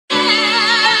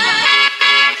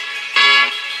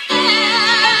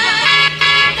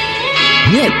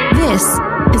This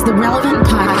is the Relevant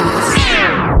Podcast.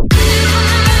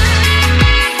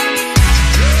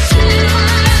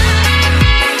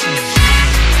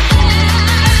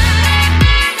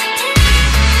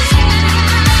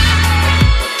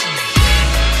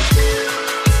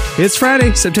 It's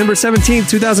Friday, September 17th,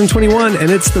 2021, and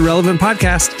it's the Relevant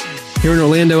Podcast. Here in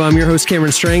Orlando, I'm your host,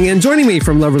 Cameron Strang, and joining me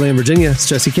from Loverland, Virginia, it's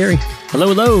Jesse Carey. Hello,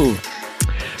 hello.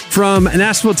 From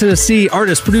Nashville, Tennessee,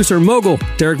 artist, producer, mogul,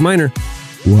 Derek Miner.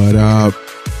 What up?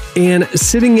 And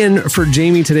sitting in for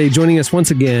Jamie today, joining us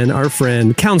once again, our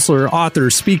friend, counselor,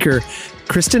 author, speaker,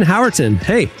 Kristen Howerton.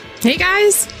 Hey. Hey,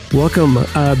 guys. Welcome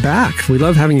back. We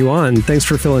love having you on. Thanks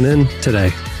for filling in today.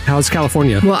 How's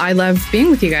California? Well, I love being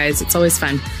with you guys. It's always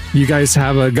fun. You guys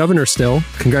have a governor still.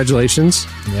 Congratulations.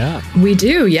 Yeah. We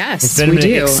do, yes. It's been an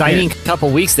exciting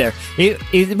couple weeks there.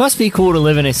 It must be cool to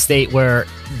live in a state where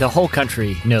the whole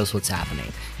country knows what's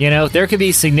happening. You know, there could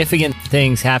be significant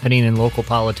things happening in local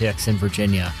politics in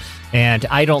Virginia, and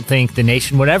I don't think the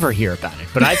nation would ever hear about it.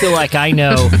 But I feel like I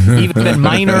know even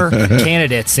minor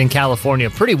candidates in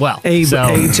California pretty well. Hey,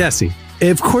 Jesse,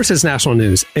 of course it's national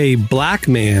news. A black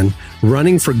man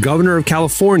running for governor of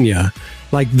California,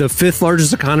 like the fifth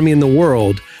largest economy in the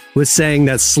world, was saying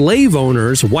that slave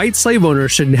owners, white slave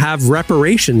owners, should have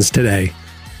reparations today.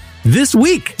 This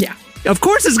week. Yeah. Of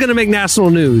course it's going to make national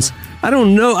news. I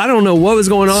don't know what was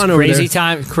going on over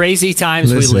there. Crazy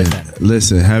times we live in.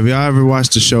 Listen, have y'all ever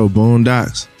watched the show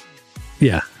Boondocks?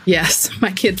 Yeah. Yes,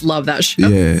 my kids love that show.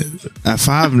 Yeah. If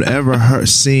I've ever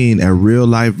seen a real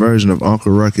life version of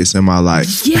Uncle Ruckus in my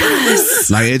life. Yes.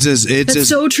 Like That's just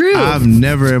so true. I've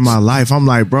never in my life. I'm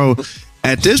like, bro,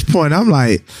 at this point, I'm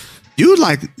like, you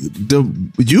like the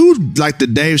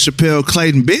Dave Chappelle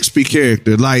Clayton Bixby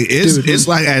character. Like it's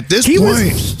like at this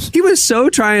point. He was so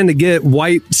trying to get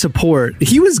white support.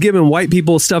 He was giving white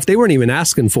people stuff they weren't even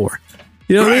asking for.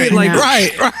 You know what I mean? Like,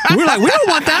 right. We're like, we don't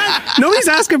want that. Nobody's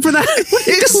asking for that.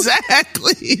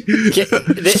 Exactly.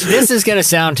 This is going to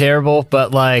sound terrible,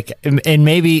 but like, and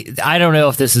maybe, I don't know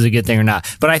if this is a good thing or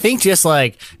not, but I think just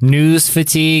like news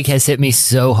fatigue has hit me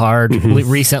so hard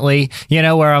recently, you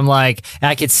know, where I'm like,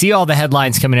 I could see all the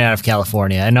headlines coming out of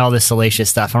California and all this salacious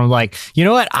stuff. And I'm like, you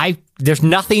know what? There's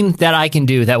nothing that I can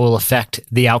do that will affect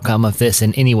the outcome of this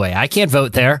in any way. I can't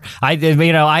vote there. I'm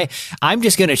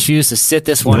just going to choose to sit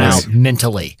this one out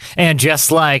mentally and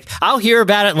just like, I'll hear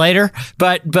about it later,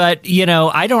 but you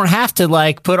know, I don't have to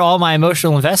like put all my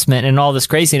emotional investment in all this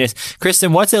craziness.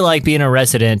 Kristen, what's it like being a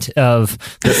resident of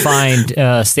the fine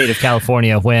state of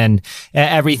California when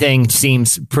everything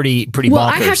seems pretty bonkers? Well,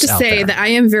 I have to say that I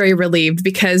am very relieved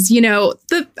because, you know,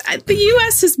 the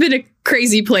U.S. has been a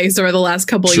crazy place over the last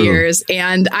couple of years.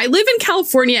 And I live in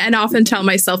California and often tell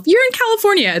myself, you're in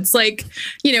California. It's like,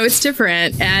 you know, it's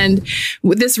different. And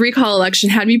this recall election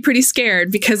had me pretty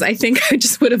scared because I think I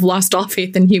just would have lost all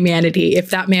faith in humanity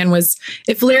if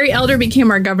Larry Elder became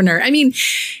our governor. I mean,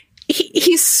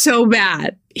 he's so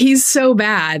bad. He's so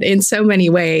bad in so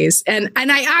many ways. And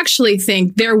I actually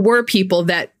think there were people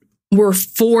that were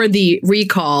for the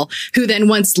recall who then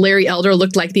once Larry Elder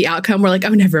looked like the outcome, were like, oh,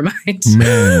 never mind.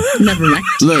 Man. Never mind.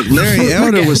 Look, Larry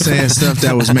Elder was saying stuff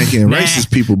that was making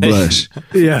racist people blush.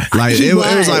 Yeah. Like it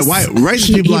was like white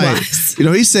racist people you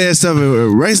know, he said stuff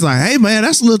racist like, hey man,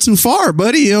 that's a little too far,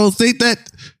 buddy. You don't think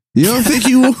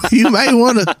you may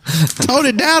want to tone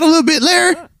it down a little bit,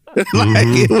 Larry?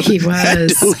 He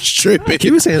was tripping.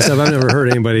 He was saying stuff I've never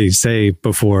heard anybody say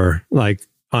before, like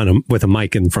with a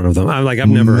mic in front of them. I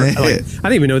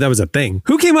didn't even know that was a thing.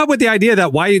 Who came up with the idea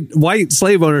that white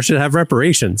slave owners should have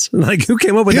reparations? Like, who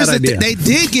came up with that idea? They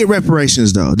did get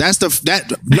reparations though. That's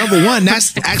number one.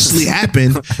 That's actually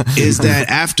happened is that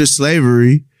after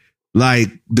slavery, like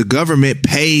the government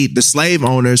paid the slave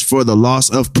owners for the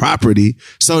loss of property.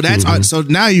 So that's so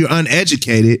now you're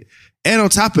uneducated. And on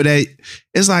top of that,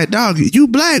 it's like, dog, you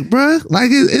black, bro. Like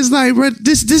it's like, bro,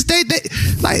 this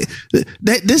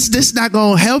not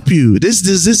gonna help you. This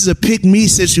is a pick me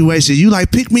situation. You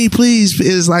like pick me, please.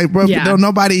 It's like, bro,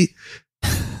 nobody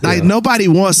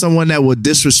wants someone that would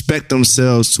disrespect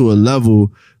themselves to a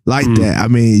level like that. I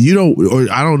mean,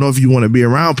 I don't know if you want to be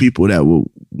around people that will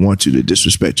want you to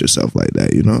disrespect yourself like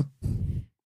that. You know.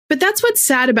 But that's what's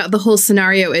sad about the whole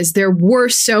scenario is there were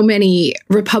so many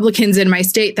Republicans in my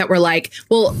state that were like,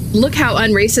 well, look how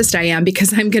unracist I am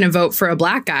because I'm going to vote for a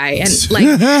black guy. And like,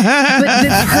 but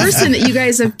the person that you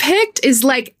guys have picked is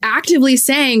like actively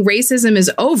saying racism is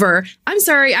over. I'm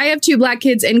sorry. I have 2 black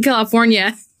kids in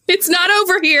California. It's not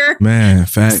over here. Man,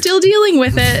 fact. Still dealing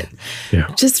with it.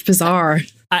 Yeah. Just bizarre.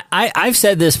 I've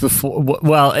said this before.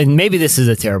 Well, and maybe this is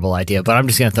a terrible idea, but I'm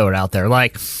just going to throw it out there.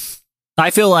 Like, I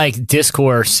feel like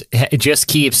discourse just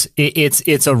keeps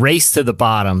it's a race to the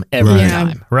bottom every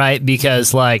time, right?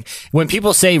 Because like when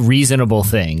people say reasonable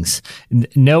things,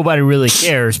 nobody really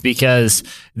cares because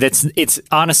it's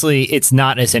honestly it's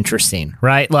not as interesting,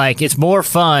 right? Like it's more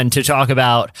fun to talk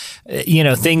about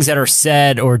things that are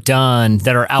said or done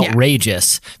that are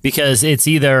outrageous because it's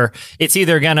either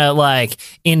gonna like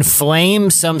inflame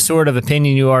some sort of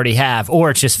opinion you already have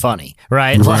or it's just funny,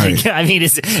 right? Like I mean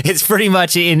it's pretty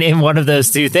much in one of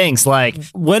those two things. Like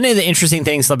one of the interesting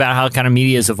things about how kind of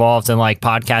media has evolved and like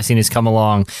podcasting has come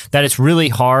along that it's really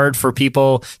hard for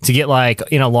people to get like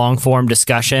in a long form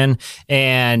discussion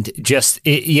and just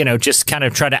kind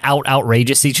of try to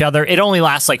outrageous each other. It only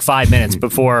lasts like 5 minutes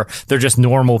before they're just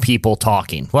normal people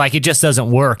talking. Like it just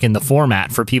doesn't work in the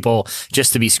format for people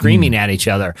just to be screaming at each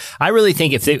other. I really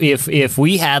think if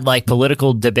we had like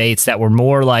political debates that were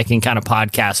more like in kind of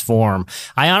podcast form,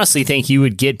 I honestly think you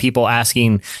would get people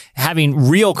having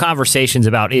real conversations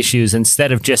about issues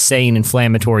instead of just saying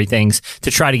inflammatory things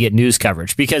to try to get news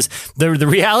coverage. Because the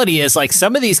reality is like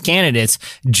some of these candidates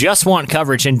just want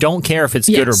coverage and don't care if it's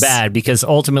good or bad because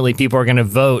ultimately people are going to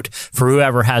vote for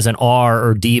whoever has an R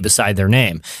or D beside their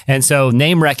name. And so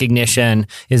name recognition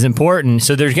is important.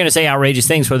 So they're going to say outrageous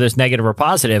things, whether it's negative or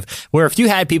positive, where if you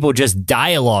had people just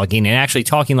dialoguing and actually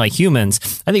talking like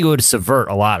humans, I think it would subvert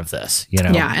a lot of this,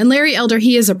 Yeah. And Larry Elder,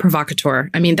 he is a provocateur.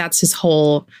 I mean, that's his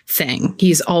whole thing.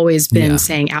 He's always been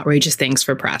saying outrageous things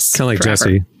for press. Kind of like forever.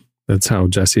 Jesse. That's how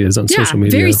Jesse is on social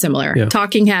media. Very similar. Yeah.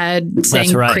 Talking head,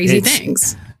 saying crazy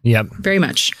things. Yep. Very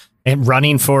much. And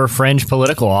running for fringe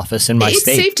political office in my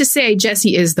state. It's safe to say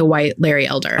Jesse is the white Larry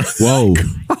Elder. Whoa.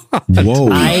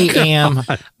 I am.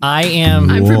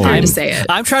 I'm prepared to say it.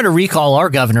 I'm trying to recall our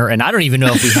governor, and I don't even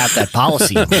know if we have that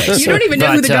policy in place. You don't even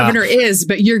know who the governor is,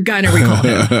 but you're going to recall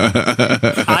him.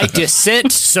 I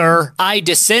dissent, sir.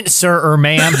 Or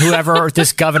ma'am, whoever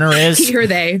this governor is. He or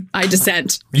they. I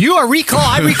dissent. You are recall.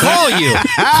 I recall you.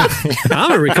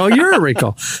 I'm a recall. You're a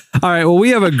recall. All right. Well,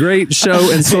 we have a great show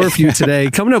in store for you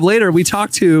today. Coming up later, we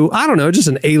talk to, just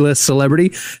an A-list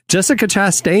celebrity. Jessica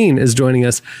Chastain is joining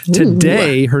us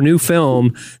today. Her new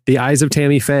film, The Eyes of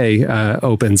Tammy Faye,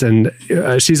 opens, and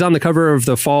she's on the cover of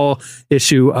the fall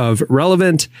issue of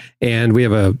Relevant, and we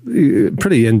have a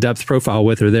pretty in-depth profile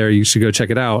with her there. You should go check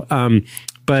it out.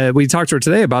 But we talked to her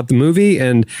today about the movie,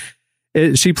 and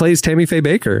she plays Tammy Faye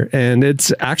Baker, and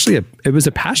it's actually it was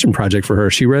a passion project for her.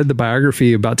 She read the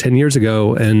biography about 10 years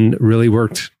ago and really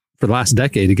worked for the last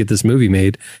decade to get this movie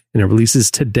made, and it releases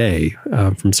today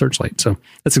from Searchlight. So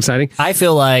that's exciting. I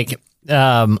feel like,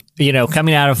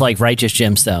 coming out of like Righteous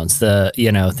Gemstones, the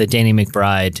Danny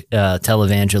McBride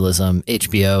televangelism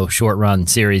HBO short run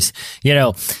series,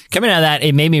 coming out of that,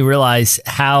 it made me realize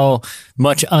how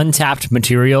much untapped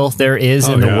material there is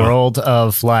in the world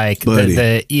of like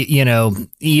the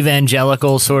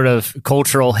evangelical sort of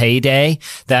cultural heyday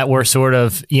that we're sort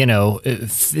of,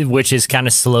 which has kind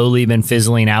of slowly been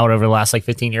fizzling out over the last like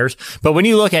 15 years. But when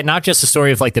you look at not just the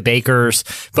story of like the Bakers,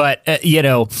 but,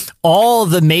 all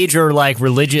the major like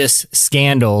religious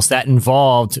scandals that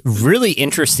involved really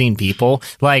interesting people,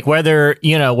 like whether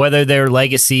their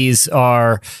legacies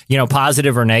are,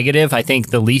 positive or negative, I think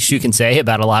the least you can say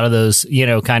about a lot of those,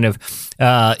 major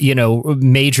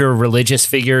religious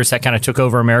figures that kind of took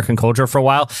over American culture for a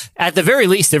while. At the very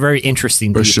least, they're very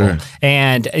interesting people. Sure.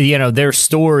 And, their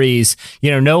stories,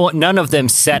 none of them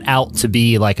set out to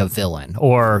be like a villain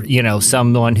or,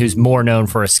 someone who's more known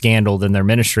for a scandal than their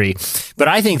ministry. But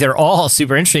I think they're all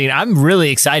super interesting. I'm really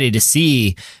excited to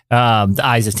see The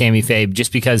Eyes of Tammy Faye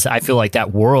just because I feel like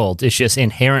that world is just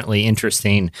inherently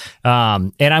interesting.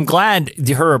 And I'm glad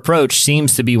her approach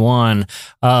seems to be one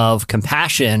of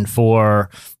compassion for,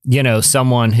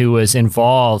 someone who was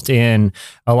involved in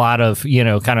a lot of,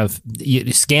 kind of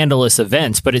scandalous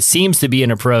events, but it seems to be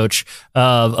an approach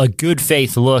of a good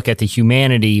faith look at the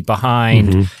humanity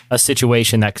behind a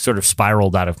situation that sort of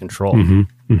spiraled out of control.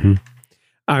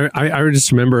 I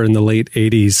just remember in the late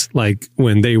 80s, like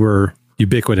when they were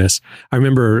ubiquitous. I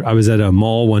remember I was at a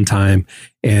mall one time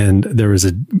and there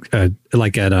was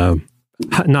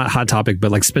not Hot Topic,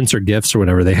 but like Spencer Gifts or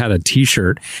whatever. They had a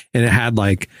t-shirt and it had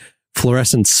like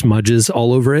fluorescent smudges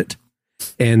all over it.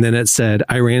 And then it said,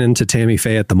 I ran into Tammy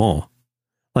Faye at the mall.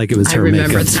 Like it was her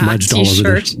makeup smudged all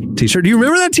over the t-shirt. Do you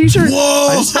remember that t-shirt?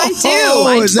 Whoa! I do.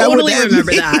 I totally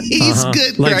remember that. He's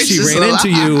good. Like she ran into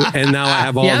you, and now I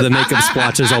have all the makeup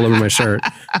splotches all over my shirt.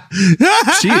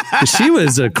 She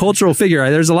was a cultural figure.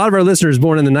 There's a lot of our listeners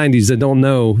born in the 90s that don't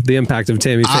know the impact of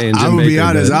Tammy Faye and Jim I'm gonna be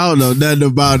honest. I don't know nothing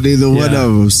about neither one of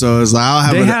them. So it's like I'll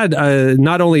have. They had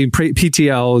not only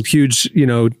PTL, huge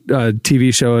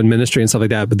TV show and ministry and stuff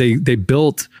like that, but they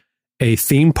built a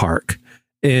theme park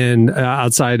in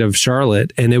outside of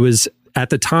Charlotte, and it was at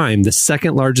the time the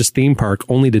second largest theme park,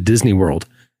 only to Disney World.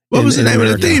 What was the name of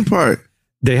the theme park?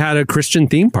 They had a Christian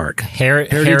theme park,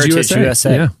 Heritage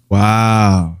USA. Yeah.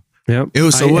 Wow. Yep. It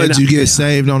was what? Did you get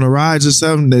saved on the rides or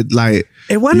something? That like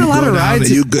it wasn't a lot of rides.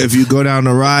 If you go down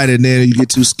the ride and then you get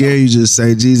too scared, you just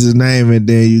say Jesus' name and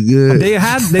then you good.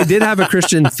 They did have a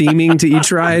Christian theming to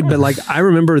each ride, but like I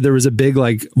remember there was a big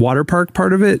like water park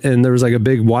part of it, and there was like a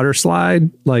big water slide.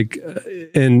 Like,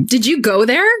 and did you go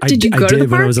there? Did you go to the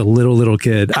park? When I was a little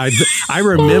kid. I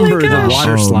remember the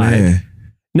water slide. Man.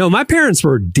 No, my parents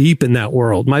were deep in that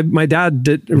world. My dad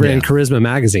ran Charisma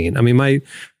magazine. I mean,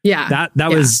 that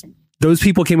was those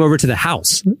people came over to the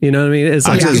house. You know what I mean? It's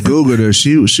I just Googled her.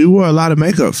 She wore a lot of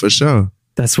makeup for sure.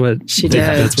 That's what she did.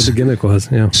 That's what the gimmick was.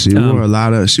 Yeah, she wore a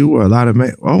lot of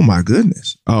makeup. Oh my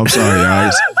goodness. Oh, I'm sorry,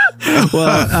 guys.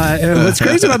 Well, what's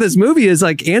crazy about this movie is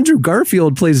like Andrew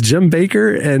Garfield plays Jim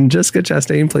Baker and Jessica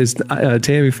Chastain plays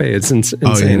Tammy Faye. It's insane.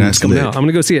 Oh yeah, that's coming lit. out. I'm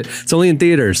gonna go see it. It's only in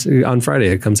theaters on Friday.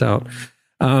 It comes out.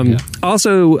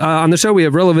 Also on the show, we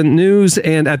have relevant news.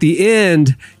 And at the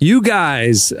end, you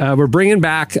guys, we're bringing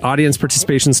back audience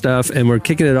participation stuff, and we're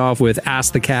kicking it off with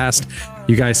Ask the Cast.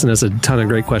 You guys sent us a ton of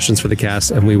great questions for the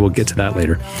cast, and we will get to that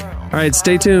later. All right,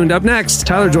 stay tuned. Up next,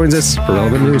 Tyler joins us for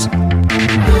relevant news.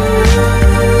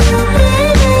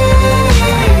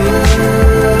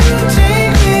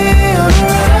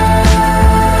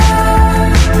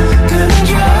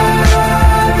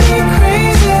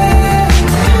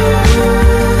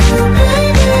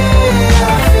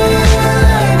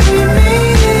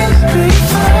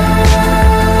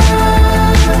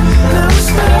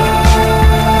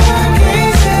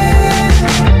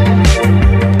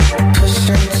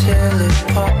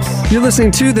 You're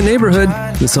listening to The Neighborhood.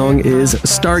 The song is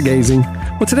Stargazing.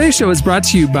 Well, today's show is brought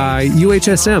to you by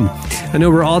UHSM. I know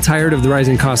we're all tired of the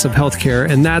rising cost of healthcare,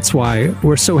 and that's why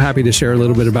we're so happy to share a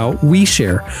little bit about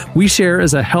WeShare. WeShare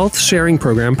is a health sharing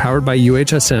program powered by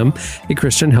UHSM, a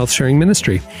Christian health sharing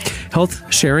ministry.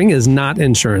 Health sharing is not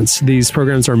insurance. These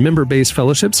programs are member-based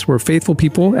fellowships where faithful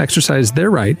people exercise their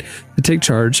right to take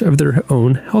charge of their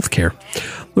own healthcare.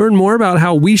 Learn more about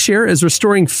how WeShare is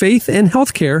restoring faith in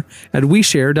healthcare at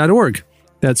weshare.org.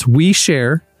 That's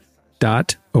weshare.org.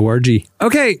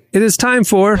 Okay, it is time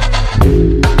for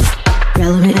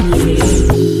Relevant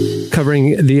News.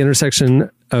 Covering the intersection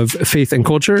of faith and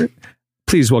culture.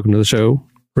 Please welcome to the show,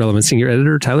 Relevant Senior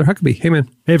Editor Tyler Huckabee. Hey, man.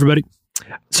 Hey, everybody.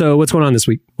 So what's going on this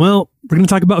week? Well, we're going to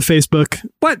talk about Facebook.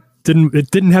 What? It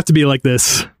didn't have to be like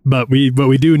this, but we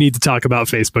do need to talk about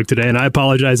Facebook today, and I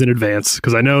apologize in advance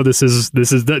because I know this is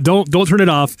don't turn it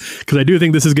off because I do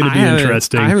think this is going to be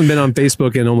interesting. I haven't been on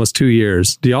Facebook in almost 2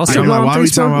 years. Do y'all still go on Facebook? Why are we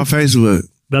talking about Facebook?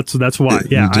 That's why.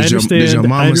 Yeah, I understand. Did your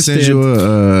mama send you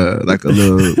a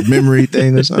little memory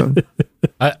thing or something?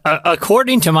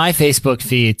 According to my Facebook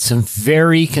feed, some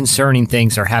very concerning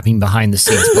things are happening behind the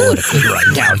scenes politically right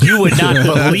now. You would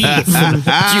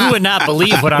not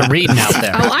believe what I'm reading out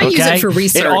there. Oh, I use it for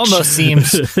research. It almost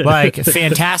seems like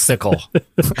fantastical.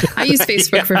 I use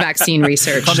Facebook for vaccine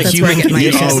research. That's where I get my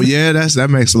news. Oh yeah, that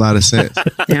makes a lot of sense.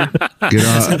 Yeah. Get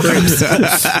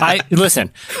on.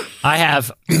 Listen, I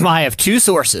have two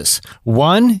sources.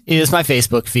 One is my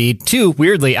Facebook feed. Two,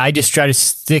 weirdly, I just try to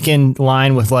stick in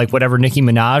line with like whatever Nicki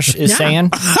Minaj is saying,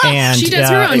 and she does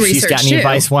her own if she's research got any too.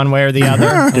 advice one way or the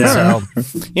other. So,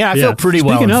 I feel pretty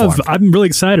well informed. Speaking of, I'm really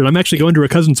excited. I'm actually going to a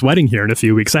cousin's wedding here in a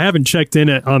few weeks. I haven't checked in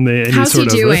on the any How's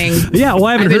sort he of. doing? Yeah, well,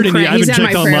 I haven't heard any. I haven't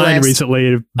checked online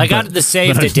recently. I got the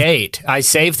save the date. I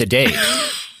saved the date.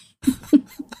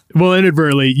 Well,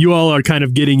 inadvertently, you all are kind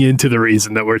of getting into the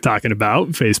reason that we're talking about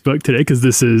Facebook today,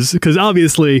 because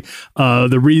obviously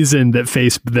the reason that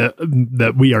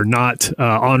that we are not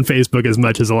on Facebook as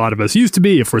much as a lot of us used to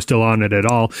be, if we're still on it at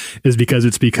all, is because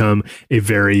it's become a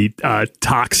very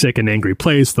toxic and angry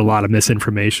place with a lot of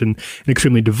misinformation and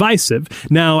extremely divisive.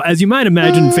 Now, as you might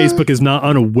imagine, Facebook is not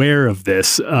unaware of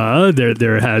this.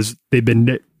 They've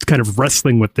been kind of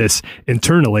wrestling with this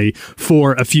internally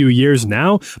for a few years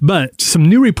now, but some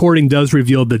new reporting does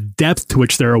reveal the depth to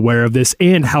which they're aware of this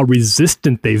and how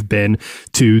resistant they've been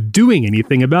to doing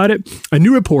anything about it. A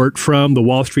new report from the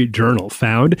Wall Street Journal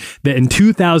found that in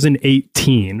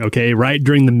 2018, right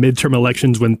during the midterm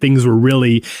elections when things were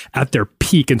really at their peak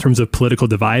peak in terms of political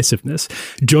divisiveness.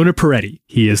 Jonah Peretti,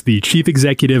 he is the chief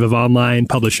executive of online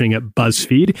publishing at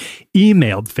BuzzFeed,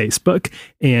 emailed Facebook,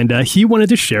 and he wanted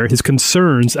to share his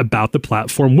concerns about the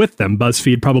platform with them.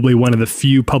 BuzzFeed, probably one of the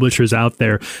few publishers out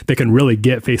there that can really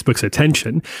get Facebook's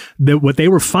attention. That what they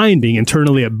were finding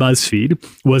internally at BuzzFeed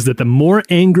was that the more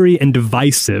angry and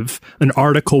divisive an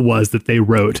article was that they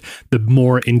wrote, the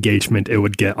more engagement it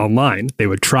would get online. They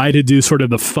would try to do sort of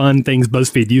the fun things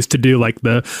BuzzFeed used to do, like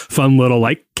the fun little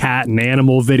like cat and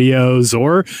animal videos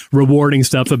or rewarding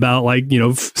stuff about like,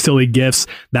 silly gifs.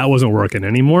 That wasn't working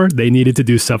anymore. They needed to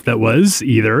do stuff that was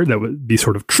either that would be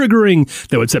sort of triggering,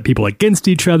 that would set people against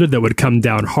each other, that would come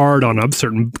down hard on a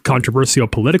certain controversial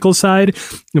political side.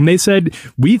 And they said,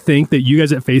 we think that you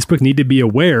guys at Facebook need to be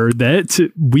aware that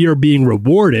we are being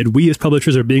rewarded. We as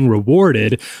publishers are being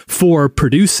rewarded for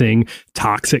producing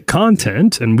toxic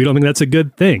content. And we don't think that's a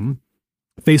good thing.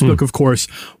 Facebook, of course,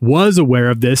 was aware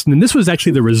of this. And this was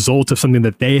actually the result of something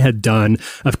that they had done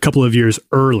a couple of years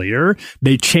earlier.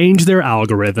 They changed their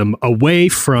algorithm away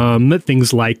from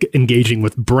things like engaging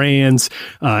with brands,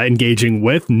 engaging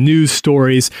with news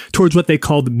stories, towards what they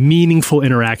called meaningful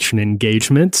interaction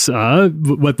engagements.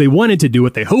 What they wanted to do,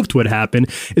 what they hoped would happen,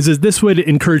 is this would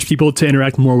encourage people to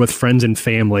interact more with friends and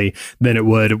family than it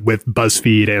would with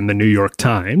BuzzFeed and the New York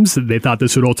Times. They thought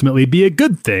this would ultimately be a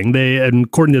good thing. And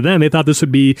according to them, they thought this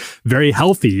would be very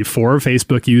healthy for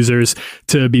Facebook users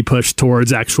to be pushed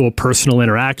towards actual personal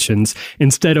interactions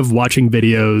instead of watching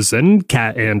videos and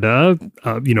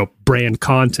brand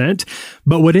content.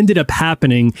 But what ended up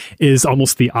happening is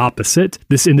almost the opposite.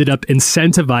 This ended up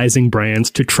incentivizing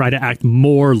brands to try to act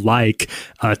more like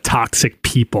toxic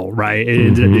people, right?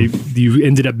 You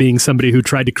ended up being somebody who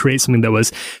tried to create something that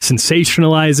was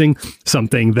sensationalizing,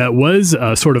 something that was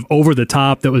sort of over the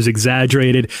top, that was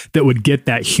exaggerated, that would get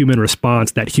that human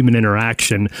response, that human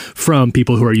interaction from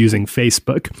people who are using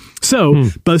Facebook. So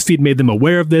BuzzFeed made them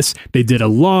aware of this. They did a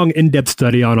long, in-depth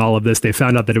study on all of this. They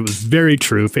found out that it was very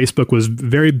true. Facebook was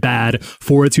very bad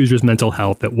for its users' mental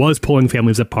health. It was pulling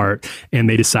families apart, and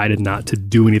they decided not to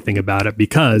do anything about it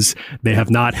because they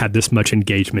have not had this much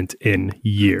engagement in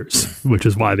years, which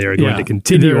is why they are going to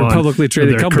continue They're on. a publicly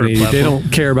traded company. They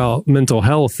don't care about mental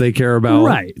health. They care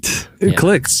about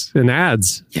clicks and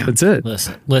ads. Yeah. That's it.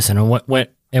 Listen,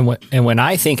 and when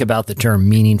I think about the term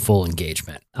meaningful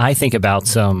engagement, I think about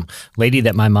some lady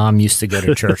that my mom used to go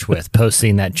to church with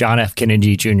posting that John F.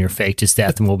 Kennedy Jr. faked his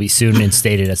death and will be soon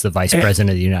instated as the vice president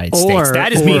of the United States.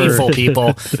 That is meaningful, people.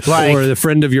 Or the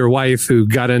friend of your wife who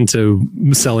got into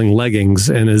selling leggings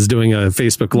and is doing a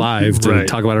Facebook Live to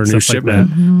talk about her new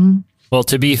shipment. Well,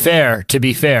 to be fair,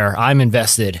 I'm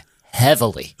invested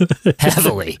heavily.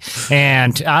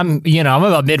 And I'm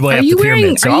about midway up the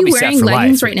pyramid, so I'll be set for life. Are you wearing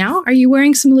leggings right now? Are you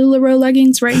wearing some LuLaRoe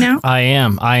leggings right now? I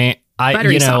am.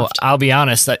 I'll be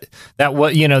honest, that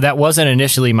wasn't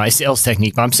initially my sales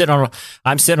technique, but I'm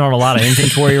sitting on a lot of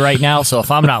inventory right now, so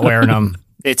if I'm not wearing them,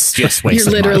 it's just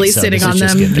wasting You're literally money, sitting on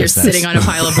them. You're sitting on a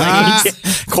pile of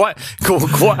leggings.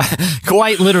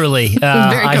 Quite literally.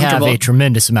 I have a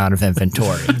tremendous amount of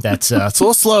inventory. That's it's a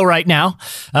little slow right now,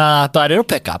 but it'll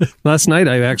pick up. Last night,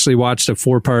 I actually watched a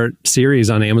 4-part series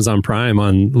on Amazon Prime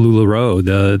on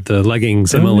LuLaRoe, the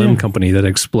leggings MLM company that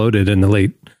exploded in the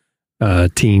late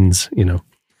teens.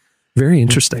 Very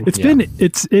interesting.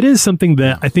 It is something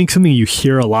that I think something you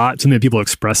hear a lot, something that people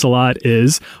express a lot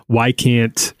is why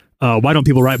don't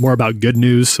people write more about good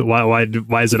news? Why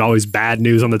is it always bad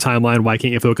news on the timeline? Why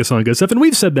can't you focus on good stuff? And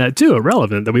we've said that too,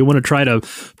 Irrelevant, that we want to try to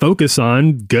focus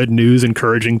on good news,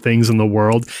 encouraging things in the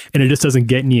world, and it just doesn't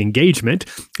get any engagement.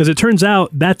 Because it turns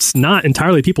out that's not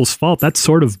entirely people's fault. That's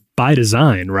sort of by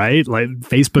design, right? Like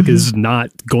Facebook is not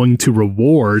going to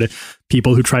reward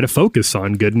people who try to focus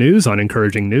on good news, on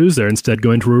encouraging news. They're instead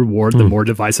going to reward the more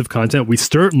divisive content. We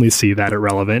certainly see that at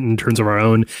Relevant in terms of our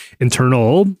own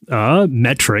internal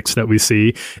metrics that we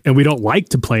see, and we don't like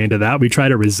to play into that. We try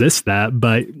to resist that,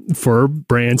 but for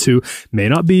brands who may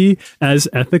not be as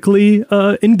ethically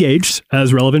engaged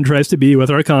as Relevant tries to be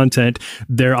with our content,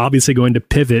 they're obviously going to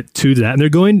pivot to that, and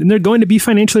they're going to be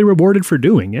financially rewarded for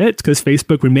doing it because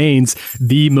Facebook remains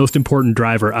the most important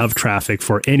driver of traffic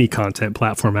for any content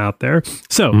platform out there.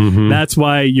 So that's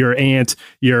why your aunt,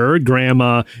 your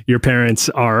grandma, your parents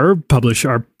are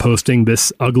posting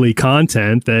this ugly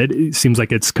content that seems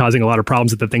like it's causing a lot of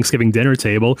problems at the Thanksgiving dinner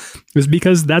table, is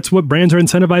because that's what brands are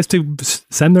incentivized to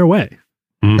send their way.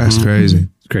 That's crazy.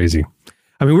 It's crazy.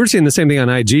 I mean, we're seeing the same thing on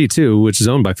IG too, which is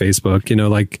owned by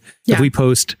Facebook. If we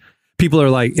post, people are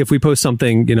like, if we post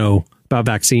something, about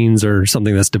vaccines or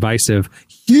something that's divisive,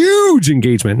 huge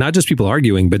engagement, not just people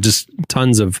arguing, but just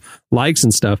tons of likes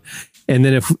and stuff.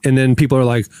 And then people are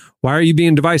like, why are you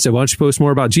being divisive? Why don't you post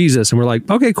more about Jesus? And we're like,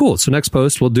 okay, cool. So next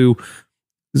post we'll do,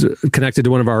 connected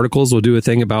to one of our articles, we'll do a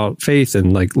thing about faith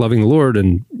and like loving the Lord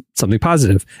and something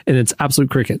positive. And it's absolute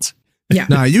crickets. Yeah.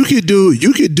 Now you could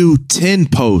do 10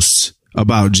 posts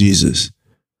about Jesus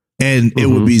and it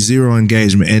would be zero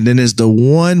engagement. And then there's the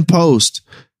one post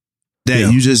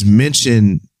that you just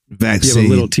mention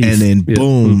vaccine and then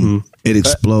boom, it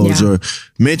explodes, or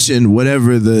mention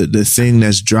whatever the thing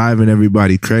that's driving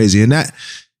everybody crazy. And that,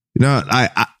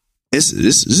 this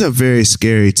is a very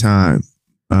scary time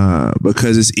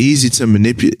because it's easy to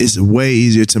manipulate. It's way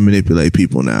easier to manipulate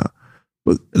people now.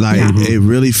 But it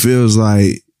really feels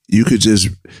like you could just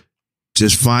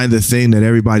find the thing that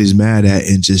everybody's mad at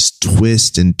and just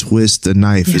twist the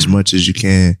knife as much as you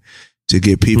can to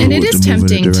get people. And it is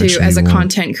tempting to, as a want.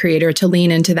 content creator, to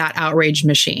lean into that outrage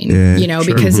machine,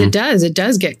 because it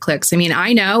does get clicks. I mean,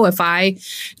 I know if I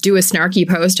do a snarky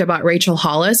post about Rachel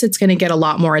Hollis, it's going to get a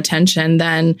lot more attention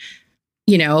than,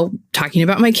 talking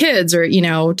about my kids or,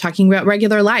 talking about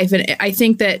regular life. And I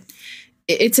think that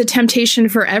it's a temptation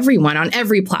for everyone on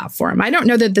every platform. I don't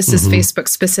know that this is Facebook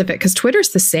specific because Twitter's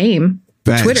the same.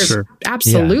 Facts. Twitter's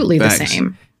absolutely the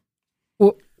same.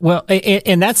 Well,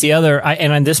 and that's the other,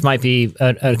 and this might be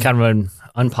a kind of an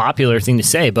unpopular thing to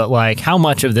say, but like how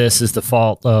much of this is the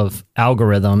fault of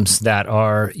algorithms that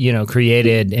are,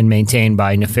 created and maintained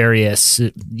by nefarious,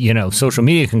 social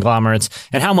media conglomerates,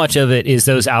 and how much of it is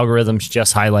those algorithms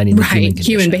just highlighting the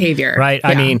human behavior, right? Yeah.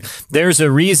 I mean, there's a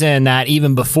reason that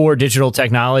even before digital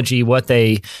technology, what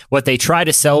they try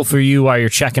to sell for you while you're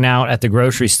checking out at the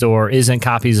grocery store isn't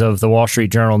copies of the Wall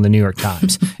Street Journal and the New York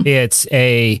Times. It's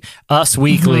a Us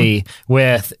Weekly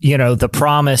with, the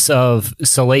promise of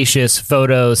salacious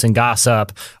photos and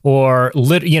gossip, or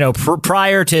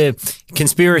prior to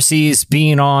conspiracies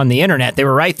being on the internet, they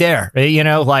were right there,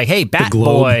 like, hey, Bat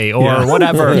Boy or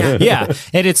whatever. Yeah.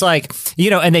 And it's like,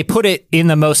 and they put it in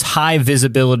the most high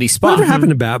visibility spot. Whatever happened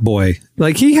to Bat Boy?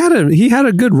 Like he had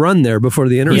a good run there before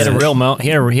the internet. He had a real moment.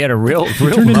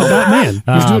 Turned into Batman.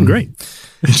 He's doing great.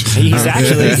 He's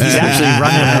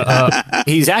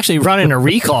actually running a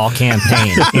recall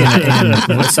campaign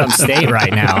with some state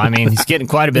right now. I mean, he's getting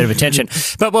quite a bit of attention.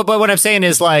 But what I'm saying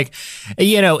is, like,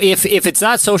 if it's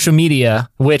not social media,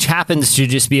 which happens to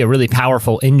just be a really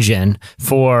powerful engine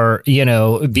for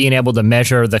being able to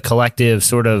measure the collective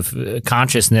sort of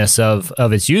consciousness of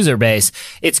its user base,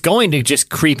 it's going to just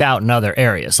creep out in other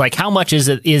areas. Like, how much is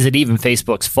it even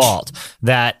Facebook's fault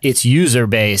that its user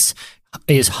base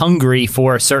is hungry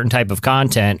for a certain type of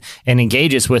content and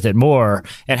engages with it more,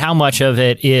 and how much of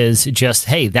it is just,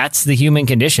 hey, that's the human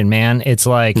condition, man. It's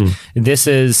like, this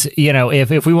is,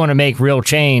 if we want to make real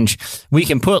change, we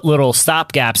can put little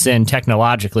stopgaps in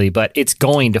technologically, but it's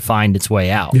going to find its way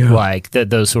out, like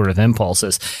those sort of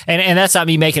impulses. And that's not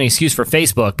me making an excuse for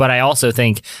Facebook, but I also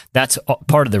think that's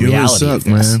part of the reality of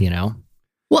this,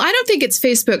 Well, I don't think it's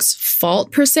Facebook's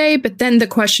fault per se, but then the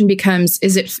question becomes,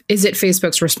 is it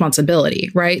Facebook's responsibility,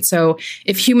 right? So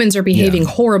if humans are behaving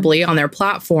horribly on their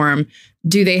platform,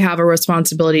 do they have a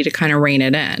responsibility to kind of rein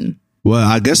it in? Well,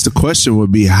 I guess the question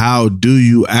would be, how do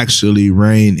you actually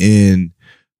rein in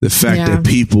the fact that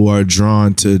people are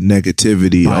drawn to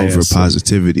negativity over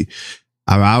positivity?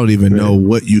 I don't even know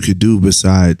what you could do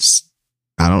besides,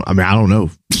 I don't know.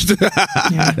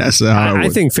 That's how I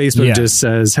think Facebook just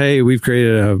says, hey, we've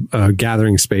created a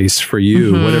gathering space for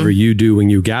you. Whatever you do when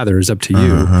you gather is up to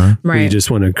you. Right. We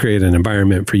just want to create an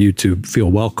environment for you to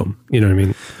feel welcome. You know what I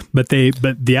mean? But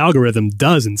the algorithm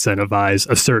does incentivize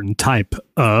a certain type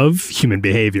of human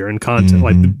behavior and content.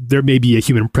 Like, there may be a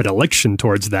human predilection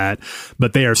towards that,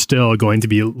 but they are still going to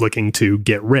be looking to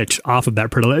get rich off of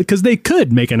that predilection, because they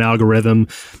could make an algorithm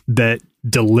that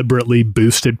deliberately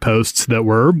boosted posts that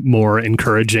were more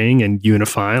encouraging and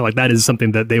unifying. Like, that is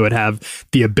something that they would have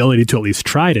the ability to at least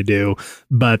try to do,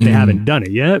 but they haven't done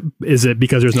it yet. Is it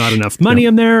because there's not enough money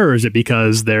in there, or is it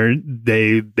because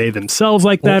they themselves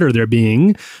like that, or they're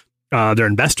being their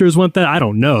investors want that? I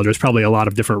don't know. There's probably a lot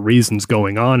of different reasons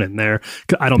going on in there.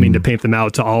 I don't mean to paint them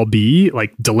out to all be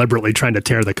like deliberately trying to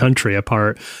tear the country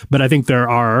apart, but I think there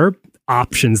are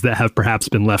options that have perhaps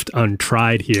been left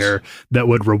untried here that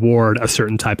would reward a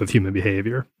certain type of human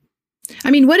behavior.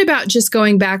 I mean, what about just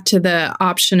going back to the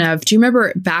option of, do you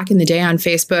remember back in the day on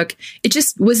Facebook, it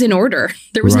just was in order.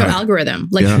 There was no algorithm.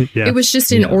 Like it was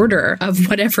just in order of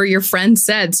whatever your friend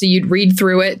said. So you'd read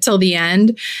through it till the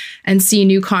end and see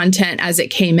new content as it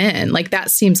came in. Like,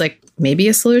 that seems like maybe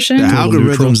a solution. The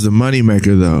algorithm's the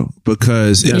moneymaker though,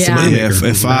 because if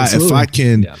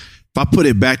I put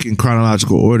it back in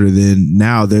chronological order, then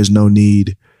now there's no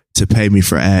need to pay me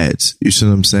for ads. You see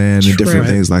what I'm saying? And different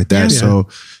things like that. So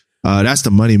That's the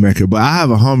moneymaker. But I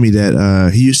have a homie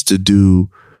that he used to do,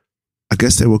 I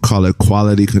guess they would call it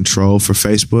quality control for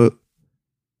Facebook.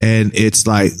 And it's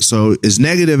like, so as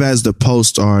negative as the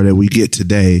posts are that we get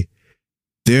today,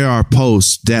 there are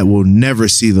posts that will never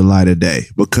see the light of day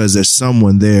because there's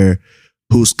someone there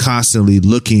who's constantly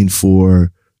looking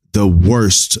for the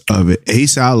worst of it. He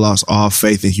said, I lost all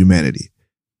faith in humanity.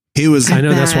 He was. I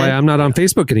know that's why I'm not on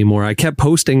Facebook anymore. I kept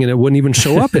posting and it wouldn't even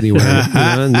show up anywhere.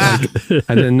 And like,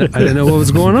 I didn't know what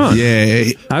was going on. Yeah,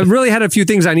 I really had a few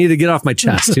things I needed to get off my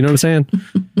chest. You know what I'm saying?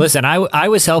 Listen, I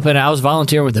was helping. I was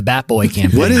volunteering with the Bat Boy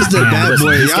campaign. What is the Bat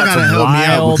Boy? Y'all gotta help me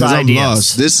out because I'm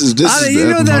lost. This is you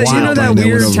know that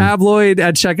weird tabloid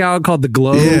at checkout called the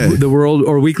Globe, the World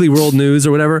or Weekly World News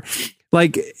or whatever.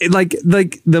 Like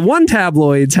the one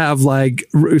tabloids have like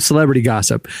celebrity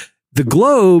gossip. The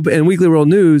Globe and Weekly World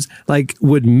News like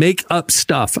would make up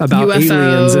stuff about UFOs.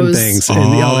 Aliens and things and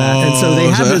all that. And so they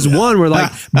had this one where like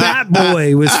Bat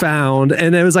Boy was found,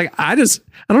 and it was like I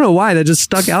don't know why that just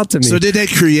stuck out to me. So did they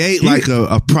create like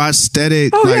a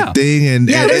prosthetic thing and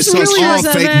there's so it's all pictures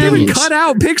of fake it. They would news? cut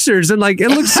out pictures and like it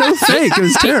looked so fake. It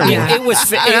was terrible. Yeah,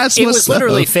 it was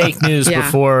literally fake news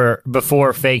before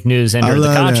fake news entered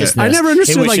the consciousness. I never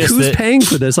understood like who's paying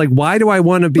for this. Like, why do I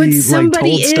want to be like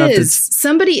told stuff?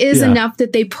 Somebody is enough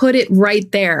that they put it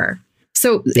right there.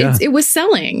 So it was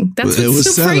selling. That's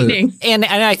what's so frightening. And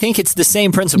I think it's the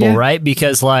same principle, right?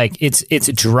 Because like it's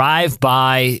drive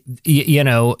by,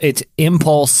 it's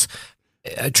impulse.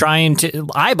 Trying to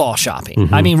eyeball shopping.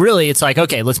 Mm-hmm. I mean, really, it's like,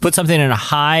 okay, let's put something in a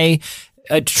high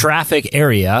traffic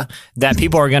area that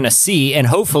people are going to see, and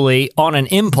hopefully on an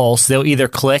impulse they'll either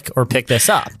click or pick this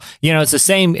up. It's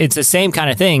the same kind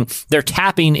of thing. They're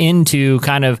tapping into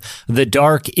kind of the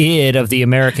dark id of the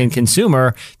American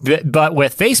consumer, but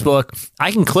with Facebook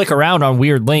I can click around on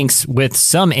weird links with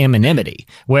some anonymity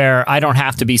where I don't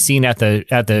have to be seen at the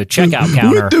checkout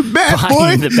counter with the Bat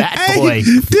buying Boy. the Bat Boy.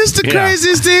 This is the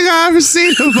craziest thing I've ever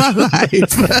seen in my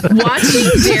life. Watching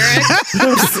Derek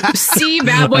see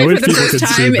Bat Boy for the first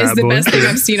time is the best thing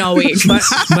I've seen all week. My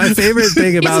favorite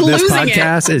thing about this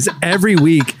podcast is every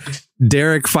week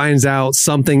Derek finds out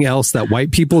something else that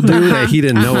white people do that he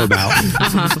didn't know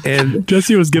about. And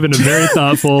Jesse was giving a very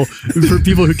thoughtful, for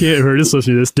people who can't hear us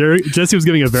listening to this, Jesse was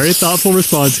giving a very thoughtful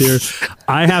response here.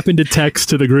 I happened to text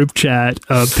to the group chat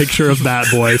a picture of Bat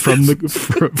Boy from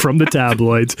the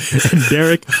tabloids, and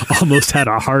Derek almost had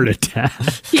a heart attack.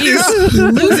 He's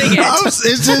losing it.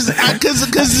 It's just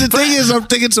because the thing is, I'm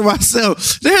thinking to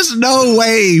myself, there's no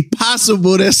way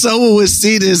possible that someone would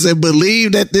see this and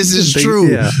believe that this is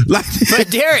true. Yeah. Like, But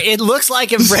Derek, it looks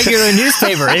like a regular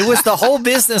newspaper. It was the whole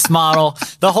business model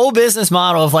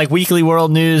of like Weekly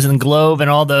World News and Globe and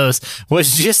all those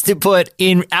was just to put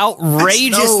in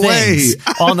outrageous things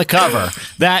on the cover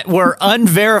that were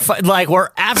unverified, like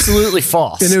were absolutely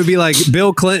false. And it would be like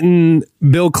Bill Clinton,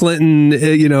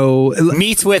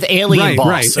 meets with alien boss.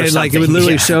 Right. Or and like it would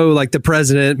literally show like the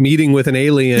president meeting with an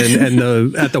alien and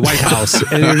at the White House.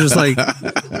 And you're just like,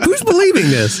 who's believing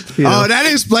this? Oh,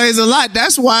 that explains a lot.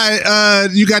 That's why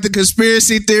you got the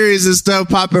conspiracy theories and stuff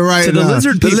popping right now. To the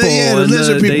lizard people. The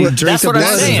lizard people. They drink That's the what I'm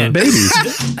blood saying. of babies.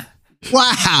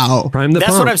 Wow. Prime the That's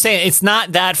pump. what I'm saying. It's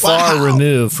not that far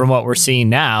removed from what we're seeing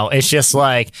now. It's just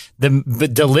like the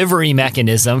delivery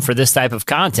mechanism for this type of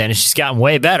content has just gotten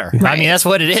way better. Right. I mean, that's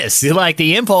what it is. Like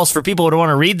the impulse for people to want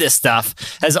to read this stuff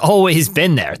has always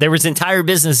been there. There was entire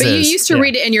businesses. But you used to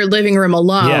read it in your living room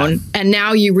alone, and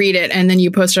now you read it and then you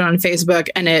post it on Facebook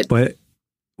and it... But,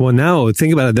 well, now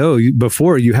think about it though.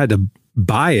 Before you had to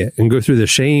buy it and go through the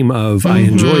shame of I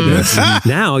enjoy this.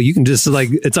 Now you can just like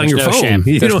it's on your phone. Shame.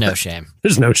 You There's don't- no shame.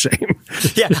 There's no shame.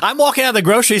 Yeah, I'm walking out of the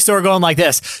grocery store going like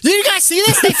this. Did you guys see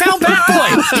this? They found Bat Boy.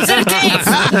 He's in a cave.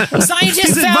 Scientists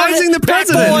He's found advising the Bat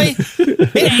president.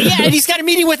 Boy. And he's got a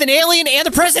meeting with an alien and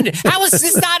the president. How is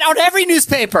this not on every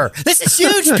newspaper? This is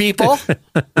huge, people.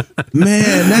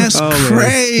 Man, that's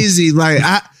crazy. Like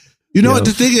what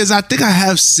the thing is, I think I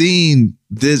have seen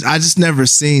this. I just never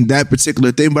seen that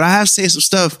particular thing, but I have seen some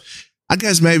stuff. I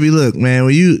guess maybe look, man,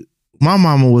 my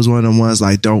mama was one of them ones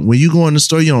like, when you go in the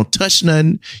store, you don't touch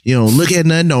nothing, you don't look at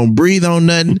nothing, don't breathe on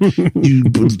nothing.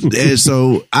 And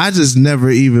so I just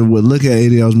never even would look at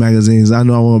any of those magazines. I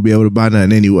know I won't be able to buy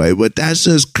nothing anyway, but that's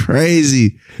just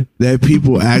crazy that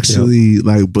people actually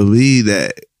like believe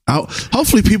that.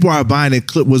 Hopefully people are buying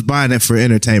it for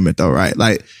entertainment though, right?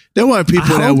 Like there weren't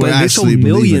people that were actually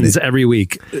millions it. every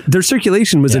week. Their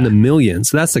circulation was in the millions.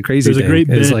 That's the crazy thing.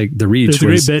 It's like the reach. There's a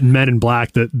great bit in Men in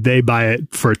Black that they buy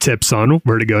it for tips on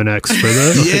where to go next for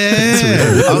the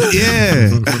Yeah. Oh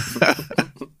yeah.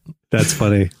 That's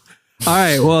funny. All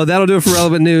right. Well, that'll do it for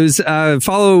Relevant News.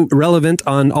 Follow Relevant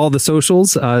on all the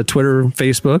socials, Twitter,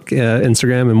 Facebook,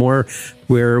 Instagram, and more,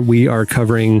 where we are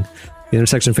covering the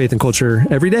intersection of faith and culture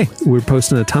every day. We're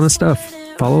posting a ton of stuff.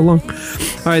 Follow along.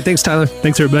 All right. Thanks, Tyler.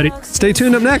 Thanks, everybody. Stay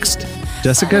tuned. Up next,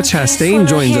 Jessica Chastain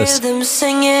joins us.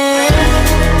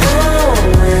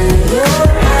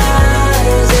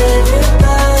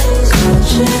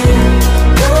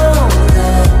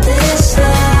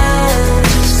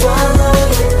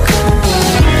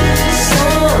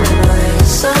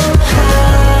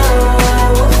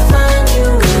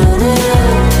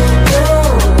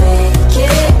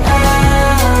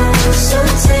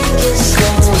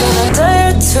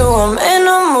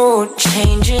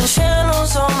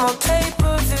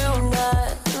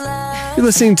 You're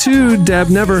listening to Dab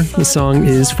Never. The song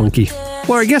is Funky.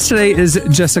 Well, our guest today is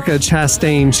Jessica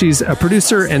Chastain. She's a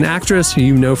producer and actress who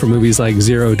you know from movies like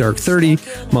Zero Dark 30,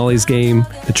 Molly's Game,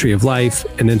 The Tree of Life,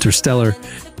 and Interstellar.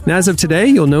 And as of today,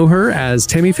 you'll know her as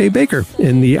Tammy Faye Baker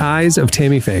in The Eyes of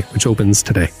Tammy Faye, which opens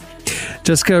today.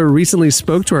 Jessica recently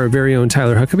spoke to our very own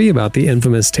Tyler Huckabee about the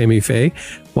infamous Tammy Faye,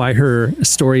 why her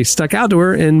story stuck out to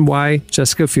her, and why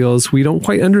Jessica feels we don't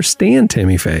quite understand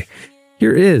Tammy Faye.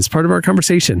 Here is part of our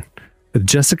conversation with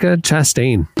Jessica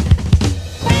Chastain.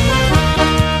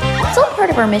 It's all part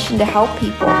of our mission to help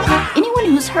people. Anyone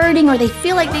who's hurting or they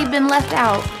feel like they've been left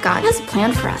out, God has a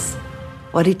plan for us.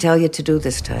 What'd he tell you to do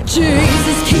this time?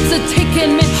 Jesus keeps a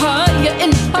taking me higher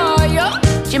and higher.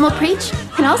 Jim will preach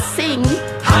and I'll sing.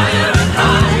 Higher and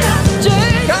higher.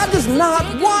 God does not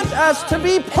want us to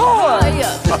be poor.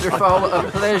 Wonderful, a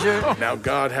pleasure. Now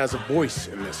God has a voice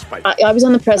in this fight. I was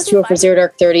on the press tour for Zero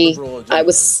Dark 30. I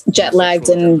was jet lagged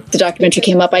and the documentary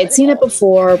came up. I had seen it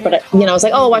before, but I was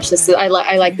like, oh, I'll watch this. I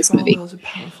like this movie.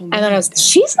 And then I was,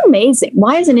 she's amazing.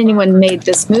 Why hasn't anyone made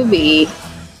this movie?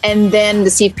 And then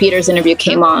the Steve Peters interview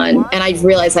came on, and I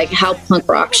realized like how punk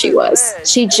rock she was.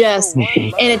 She just,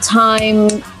 in a time,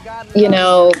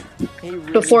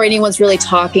 before anyone's really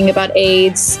talking about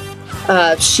AIDS,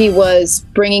 she was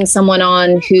bringing someone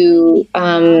on who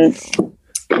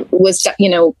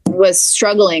was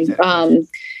struggling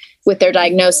with their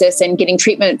diagnosis and getting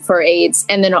treatment for AIDS,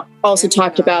 and then also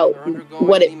talked about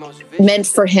what it meant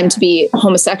for him to be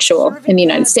homosexual in the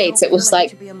United States. It was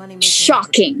like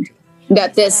shocking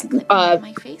that this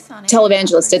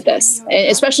televangelist did this,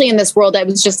 and especially in this world that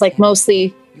was just like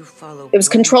mostly, it was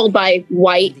controlled by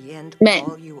white men.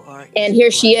 And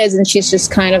here she is, and she's just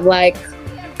kind of like,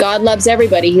 God loves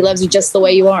everybody. He loves you just the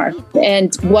way you are.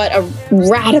 And what a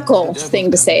radical thing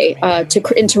to say,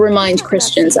 to remind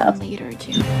Christians of.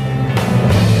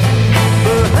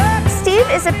 Steve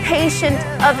is a patient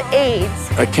of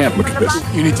AIDS. I can't look at this.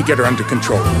 You need to get her under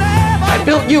control. I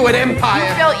built you an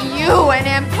empire. Built you an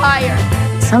empire.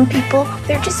 Some people,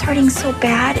 they're just hurting so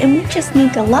bad, and we just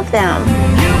need to love them.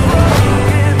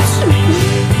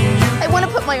 I want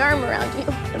to put my arm around you.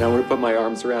 And I want to put my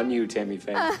arms around you, Tammy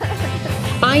Faye.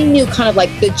 I knew kind of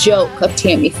like the joke of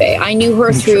Tammy Faye. I knew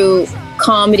her through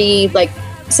comedy, like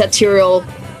satirical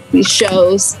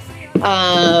shows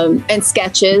and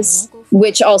sketches.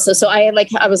 Which also, so I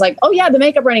was like, oh yeah, the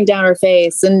makeup running down her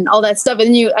face and all that stuff.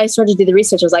 And then I started to do the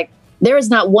research. I was like, there is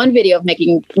not one video of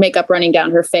making makeup running down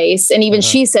her face. And even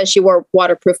she says she wore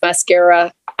waterproof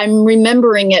mascara. I'm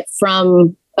remembering it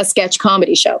from a sketch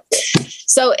comedy show.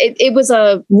 So it was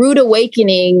a rude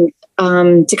awakening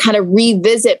to kind of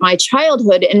revisit my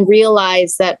childhood and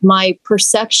realize that my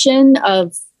perception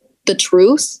of the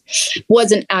truth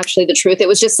wasn't actually the truth. It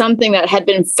was just something that had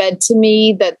been fed to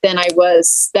me that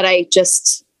I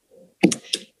just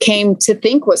came to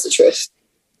think was the truth.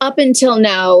 Up until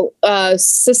now,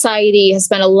 society has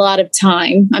spent a lot of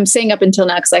time, I'm saying up until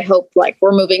now because I hope like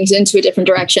we're moving into a different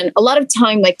direction, a lot of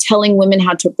time like telling women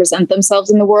how to present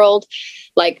themselves in the world,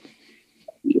 like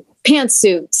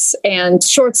pantsuits and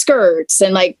short skirts,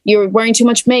 and like you're wearing too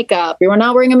much makeup, you're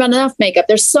not wearing enough makeup.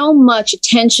 There's so much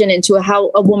attention into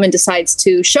how a woman decides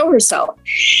to show herself.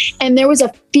 And there was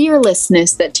a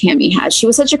fearlessness that Tammy had. She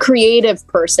was such a creative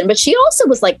person, but she also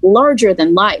was like larger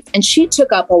than life, and she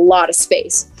took up a lot of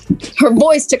space. Her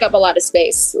voice took up a lot of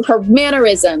space, her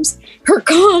mannerisms, her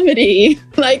comedy,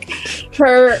 like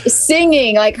her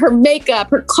singing, like her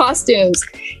makeup, her costumes,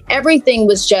 everything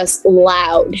was just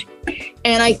loud.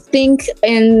 And I think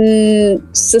in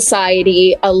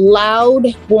society, a loud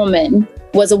woman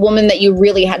was a woman that you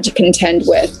really had to contend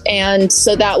with. And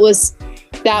so that was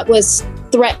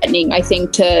threatening, I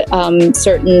think, to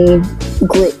certain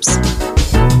groups.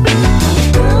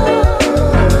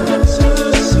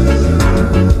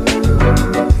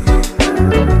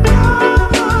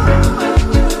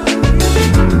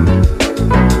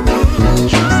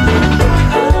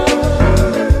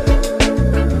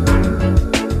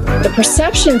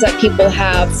 perceptions that people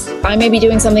have, I may be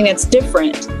doing something that's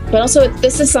different. But also,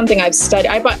 this is something I've studied.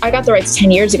 I got the rights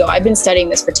 10 years ago. I've been studying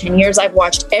this for 10 years. I've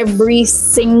watched every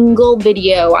single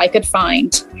video I could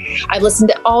find. I've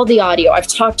listened to all the audio. I've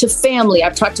talked to family.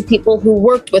 I've talked to people who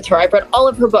worked with her. I've read all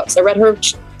of her books. I read her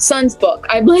son's book.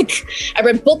 I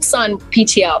read books on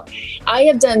PTL. I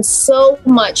have done so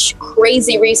much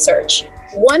crazy research.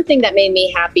 One thing that made me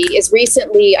happy is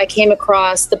recently I came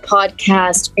across the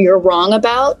podcast You're Wrong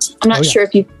About. I'm not sure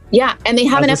if you, and they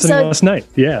have an episode last night.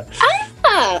 Yeah.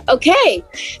 Okay.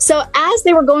 So as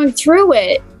they were going through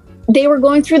it, they were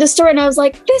going through the story and I was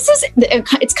like,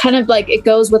 it's kind of like it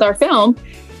goes with our film.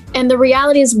 And the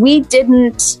reality is we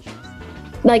didn't,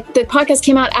 like, the podcast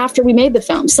came out after we made the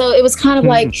film. So it was kind of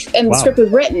like, and the script was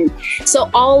written. So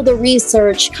all the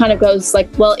research kind of goes like,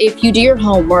 well, if you do your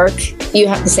homework, you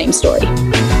have the same story.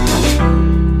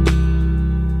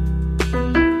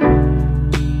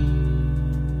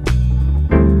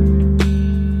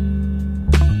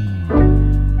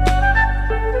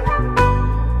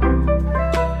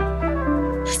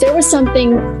 There was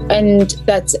something, and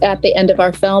that's at the end of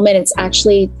our film, and it's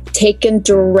actually taken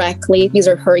directly, these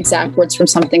are her exact words from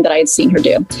something that I had seen her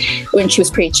do when she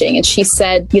was preaching. And she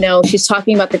said, she's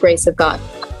talking about the grace of God.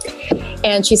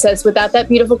 And she says, without that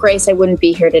beautiful grace, I wouldn't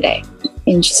be here today.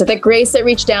 And she said, that grace that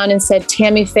reached down and said,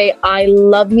 Tammy Faye, I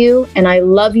love you, and I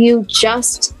love you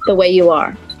just the way you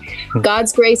are.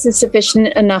 God's grace is sufficient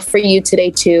enough for you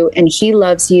today too, and he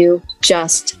loves you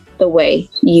just the way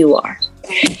you are.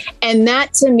 And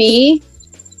that to me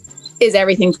is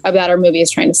everything about our movie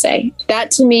is trying to say. That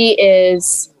to me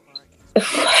is,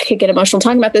 I could get emotional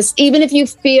talking about this. Even if you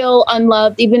feel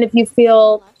unloved, even if you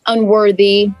feel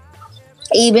unworthy,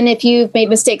 even if you've made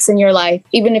mistakes in your life,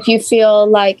 even if you feel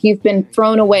like you've been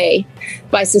thrown away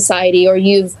by society or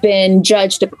you've been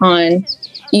judged upon,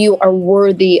 you are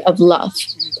worthy of love.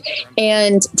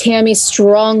 And Tammy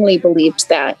strongly believed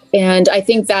that. And I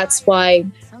think that's why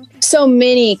so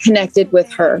many connected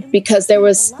with her, because there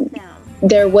was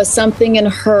something in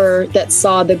her that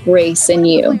saw the grace in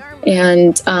you.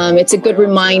 And it's a good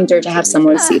reminder to have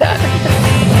someone see that.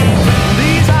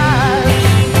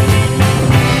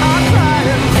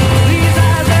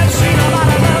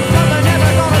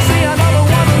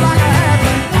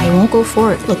 I won't go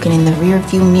forward looking in the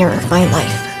rearview mirror of my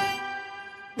life.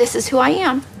 This is who I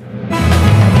am.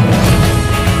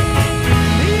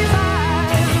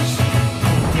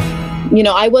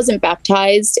 I wasn't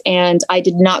baptized and I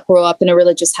did not grow up in a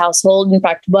religious household. In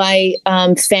fact, my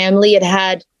family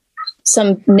had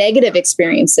some negative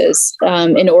experiences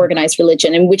in organized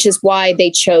religion, and which is why they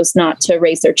chose not to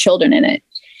raise their children in it.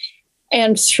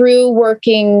 And through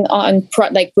working on,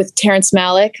 with Terrence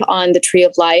Malick on The Tree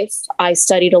of Life, I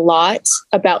studied a lot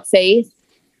about faith.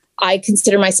 I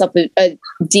consider myself a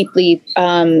deeply,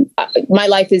 my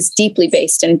life is deeply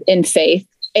based in faith.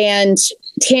 And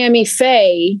Tammy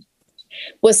Faye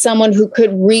was someone who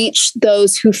could reach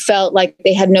those who felt like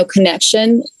they had no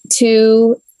connection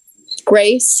to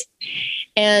grace,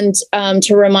 and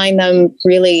to remind them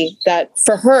really that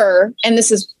for her, and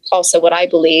this is also what I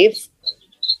believe,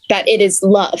 that it is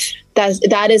love.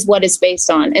 That is what it's based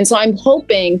on. And so I'm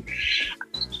hoping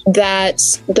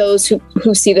that those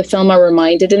who see the film are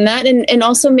reminded in that, and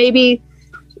also maybe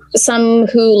some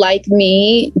who, like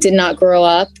me, did not grow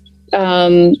up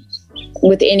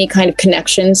with any kind of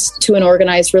connections to an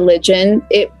organized religion,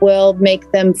 it will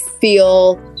make them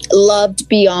feel loved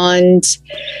beyond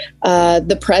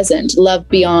the present, loved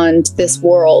beyond this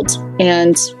world.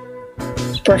 And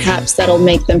perhaps that'll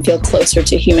make them feel closer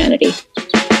to humanity.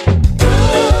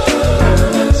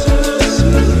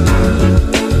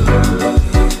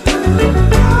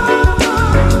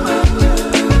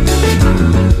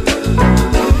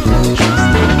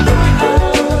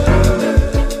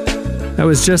 That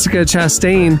was Jessica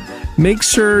Chastain. Make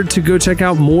sure to go check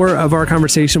out more of our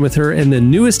conversation with her in the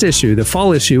newest issue, the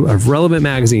fall issue of Relevant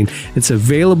Magazine. It's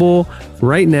available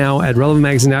right now at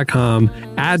relevantmagazine.com,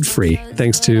 ad-free,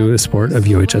 thanks to the support of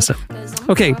UHSM.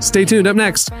 Okay, stay tuned. Up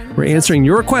next, we're answering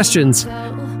your questions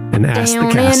and Ask the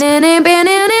Cast.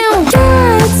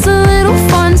 It's a little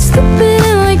fun, slipping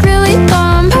like really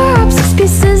dumb. Perhaps 6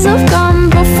 pieces of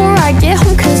gum before I get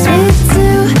home, 'cause we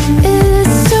do it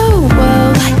so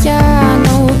well. Yeah, I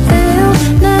know they'll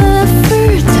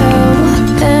never tell.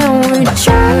 And we're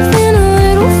driving a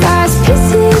little fast,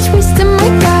 pieces wasting my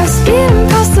gas, eating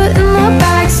pasta in the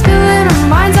back, spilling our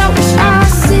minds out. Wish our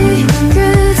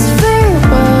secrets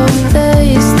farewell.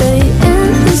 They stay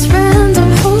in this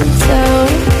random hotel.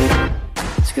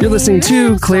 You're listening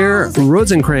to Claire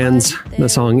Rosencrans. The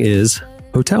song is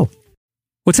Hotel.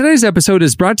 Well, today's episode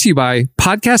is brought to you by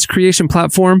podcast creation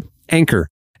platform Anchor.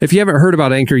 If you haven't heard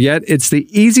about Anchor yet, it's the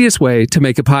easiest way to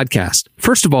make a podcast.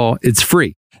 First of all, it's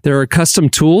free. There are custom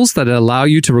tools that allow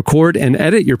you to record and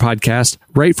edit your podcast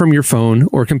right from your phone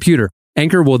or computer.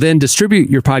 Anchor will then distribute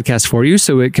your podcast for you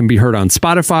so it can be heard on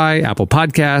Spotify, Apple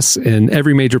Podcasts, and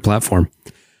every major platform.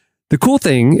 The cool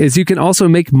thing is you can also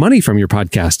make money from your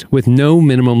podcast with no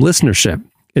minimum listenership.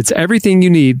 It's everything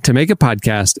you need to make a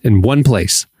podcast in one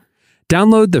place.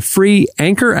 Download the free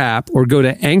Anchor app or go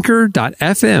to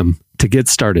anchor.fm to get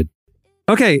started.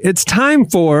 Okay, it's time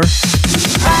for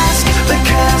Ask the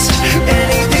cast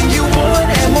anything you want,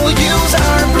 and we'll use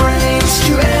our brains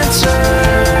to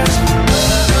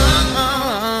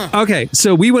answer. Okay,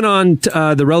 so we went on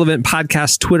the Relevant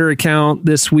Podcast Twitter account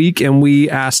this week, and we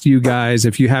asked you guys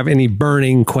if you have any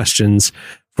burning questions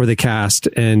for the cast,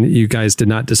 and you guys did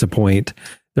not disappoint.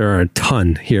 There are a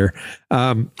ton here.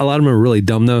 A lot of them are really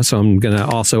dumb, though, so I'm going to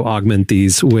also augment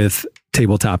these with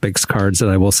table topics cards that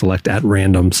I will select at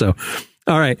random. So,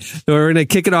 all right, so we're going to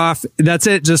kick it off. That's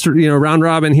it. Just, round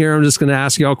robin here. I'm just going to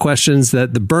ask you all questions, the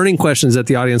burning questions that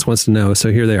the audience wants to know. So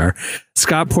here they are.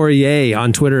 Scott Poirier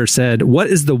on Twitter said, what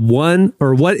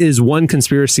is one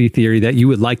conspiracy theory that you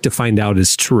would like to find out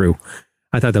is true?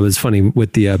 I thought that was funny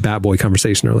with the Bat Boy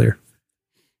conversation earlier.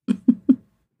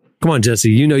 Come on,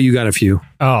 Jesse. You got a few.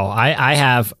 Oh, I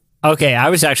have. Okay, I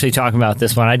was actually talking about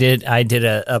this one. I did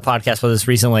a podcast with this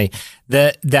recently.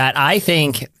 That I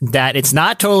think that it's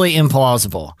not totally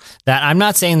implausible. That I'm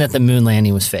not saying that the moon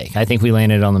landing was fake. I think we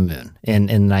landed on the moon in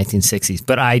the 1960s.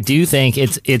 But I do think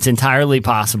it's entirely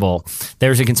possible.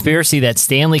 There's a conspiracy that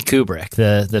Stanley Kubrick,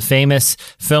 the famous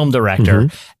film director,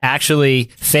 actually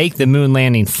faked the moon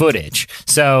landing footage.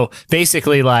 So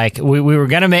basically, like we were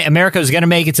gonna make America was gonna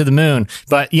make it to the moon,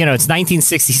 but it's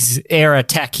 1960s era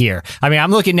tech here. I mean,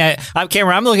 I'm looking at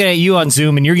you on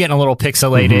Zoom, and you're getting a little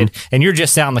pixelated, and you're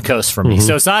just down the coast from me.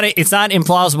 So it's not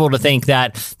implausible to think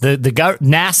that the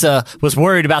NASA was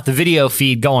worried about the video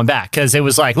feed going back, because it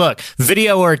was like, look,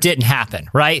 video or it didn't happen,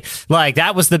 right? Like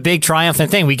that was the big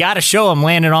triumphant thing. We got to show them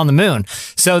landing on the moon,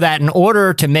 so that in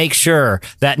order to make sure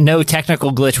that no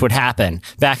technical glitch would happen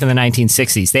back in the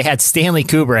 1960s, they had Stanley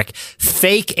Kubrick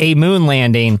fake a moon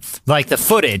landing, like the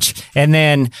footage, and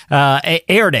then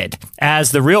aired it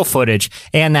as the real footage,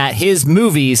 and that his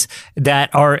movies that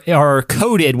are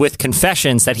coded with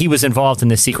confessions that he was involved in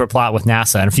this secret plot with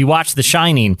NASA. And if you watch The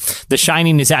Shining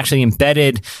is actually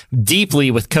embedded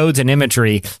deeply with codes and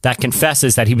imagery that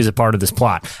confesses that he was a part of this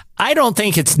plot. I don't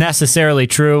think it's necessarily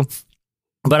true,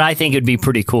 but I think it'd be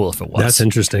pretty cool if it was. That's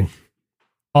interesting.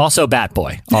 Also, Bat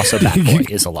Boy is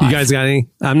alive. You guys got any?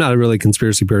 I'm not a really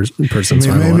conspiracy person,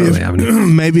 so I don't really have any.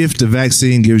 Maybe if the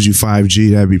vaccine gives you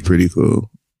 5G, that'd be pretty cool.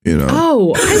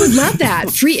 Oh, I would love that.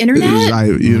 Free internet?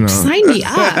 Sign me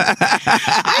up.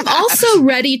 I'm also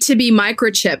ready to be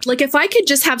microchipped. Like if I could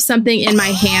just have something in my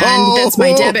hand that's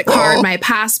my debit card, my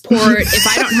passport, if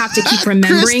I don't have to keep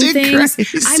remembering things,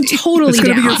 I'm totally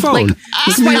down. Be your phone. Like,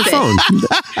 it's going to be your phone.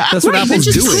 That's what Apple's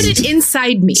just doing. Put it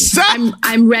inside me.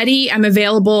 I'm ready. I'm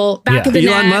available. Back of the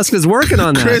Elon neck. Musk is working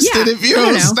on that. Kristen, if you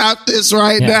don't stop this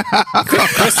right now.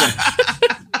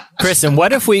 Kristen,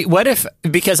 what if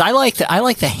because I like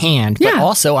the hand, but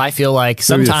also I feel like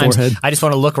sometimes I just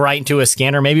want to look right into a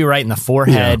scanner, maybe right in the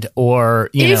forehead, or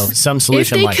some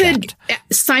solution like that. If they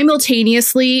could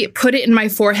simultaneously put it in my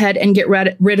forehead and get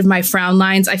rid of my frown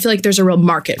lines, I feel like there's a real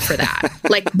market for that.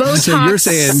 Like Botox. So you're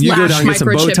saying you go down and get some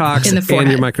Botox in the forehead.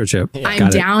 And your microchip. Yeah. I'm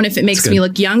down if it makes me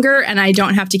look younger and I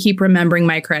don't have to keep remembering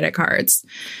my credit cards.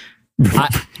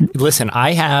 Listen,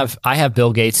 I have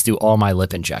Bill Gates do all my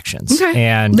lip injections,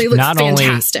 and they look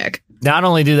fantastic. Not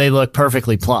only do they look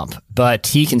perfectly plump, but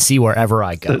he can see wherever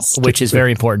I go, which is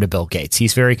very important to Bill Gates.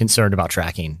 He's very concerned about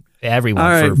tracking everyone. All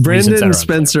right, for Brendan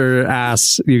Spencer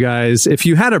asks you guys, if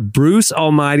you had a Bruce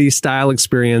Almighty style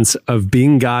experience of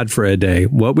being God for a day,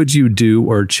 what would you do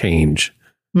or change?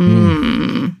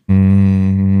 Wow.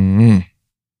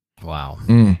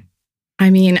 I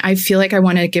mean, I feel like I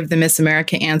want to give the Miss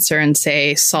America answer and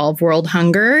say solve world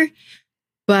hunger,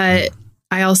 but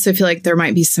I also feel like there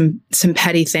might be some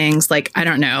petty things. Like, I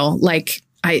don't know, like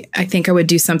I think I would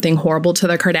do something horrible to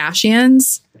the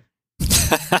Kardashians.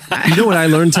 You know what I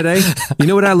learned today? You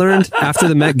know what I learned after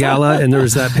the Met Gala? And there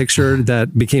was that picture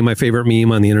that became my favorite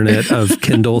meme on the internet of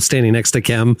Kendall standing next to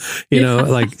Kim.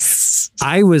 Like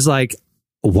I was like,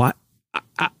 what?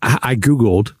 I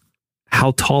Googled,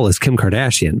 how tall is Kim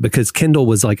Kardashian? Because Kendall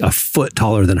was like a foot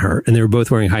taller than her, and they were both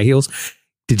wearing high heels.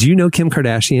 Did you know Kim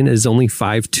Kardashian is only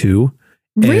 5'2"?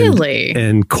 Really?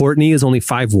 And Kourtney is only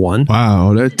 5'1".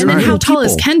 Wow. That's and then how tall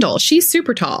is Kendall? She's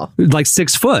super tall. Like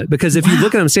 6 foot. Because if you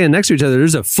look at them standing next to each other,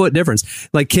 there's a foot difference.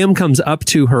 Like Kim comes up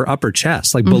to her upper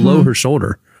chest, like below her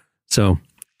shoulder. So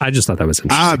I just thought that was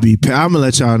interesting. I'm gonna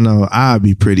let y'all know I'll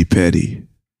be pretty petty.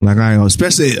 Like I ain't gonna,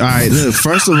 especially, all right, look,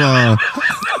 first of all,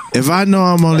 if I know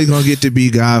I'm only gonna get to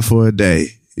be God for a day,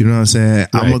 you know what I'm saying?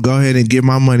 Right. I'm gonna go ahead and get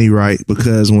my money right,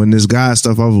 because when this God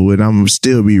stuff over with, I'm gonna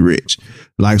still be rich.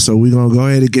 Like, so we gonna go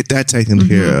ahead and get that taken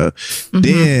care of.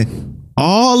 Then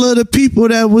all of the people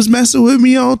that was messing with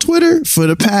me on Twitter for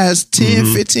the past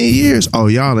 10, 15 years, oh,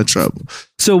 y'all in trouble.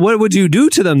 So what would you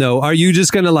do to them, though? Are you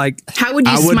just gonna like? How would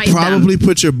you? I would probably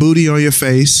put your booty on your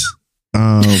face.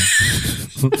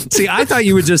 See, I thought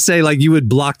you would just say like you would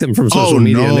block them from social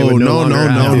media. And they would no.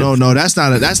 That's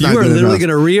not. That's not. You are literally going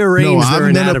to rearrange their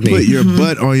anatomy. I'm going to put your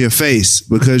butt on your face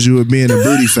because you were being a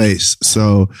booty face.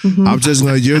 So I'm just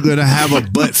going. You're going to have a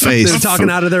butt face. They're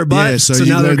talking out of their butt. Yeah, so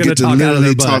now they're going to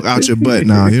literally talk out your butt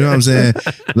now. You know what I'm saying?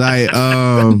 Like,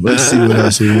 let's see what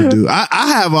else we would do. I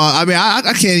have.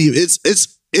 I can't even.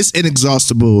 It's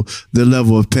inexhaustible the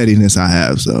level of pettiness I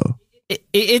have. So.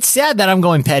 It's sad that I'm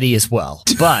going petty as well,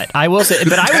 but I will say,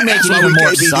 but I would make it even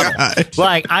more subtle.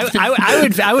 Like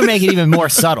I would make it even more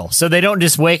subtle, so they don't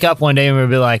just wake up one day and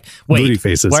be like, "Wait, booty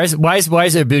faces. Why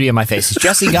is there booty on my face? Is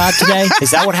Jesse God today?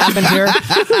 Is that what happened here?"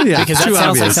 Yeah, because that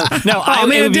sounds like something. No,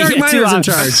 Derek Miner's in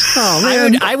charge. Oh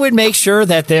man, I would make sure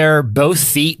that their both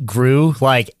feet grew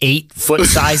like 8 foot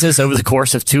sizes over the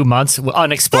course of 2 months,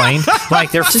 unexplained.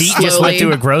 Like their feet just went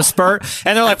through a growth spurt,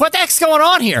 and they're like, "What the heck's going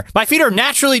on here? My feet are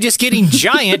naturally just getting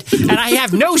giant and I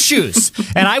have no shoes."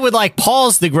 And I would like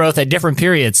pause the growth at different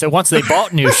periods. So once they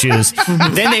bought new shoes,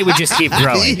 then they would just keep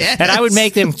growing. Yes. And I would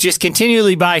make them just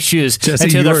continually buy shoes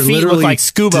until their feet look like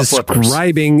scuba flippers.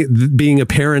 Describing being a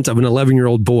parent of an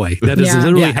 11-year-old boy. That is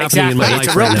literally happening in my life.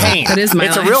 It's a real pain. That is my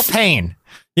life. It's a real pain.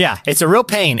 Yeah, it's a real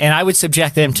pain, and I would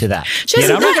subject them to that.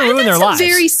 Jesse, I'm not going to ruin their lives.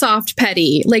 Very soft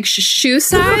petty, like shoe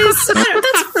size.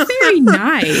 That's very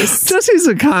nice. Jesse's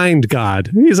a kind God.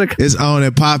 He's like, it's on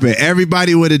and popping.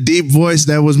 Everybody with a deep voice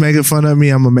that was making fun of me,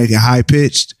 I'm gonna make it high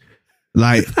pitched.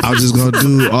 Like I was just gonna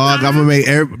do all. I'm gonna make.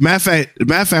 Matter of fact,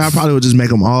 I probably would just make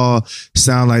them all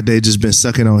sound like they just been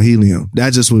sucking on helium.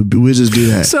 That just would. We just do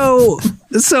that.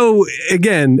 So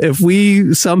again, if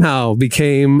we somehow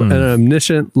became an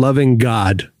omniscient, loving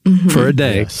God for a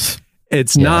day,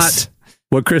 it's not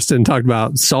what Kristen talked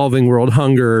about: solving world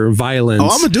hunger, violence. Oh,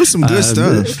 I'm gonna do some good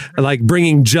stuff, like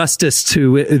bringing justice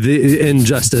to the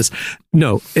injustice.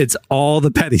 No, it's all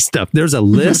the petty stuff. There's a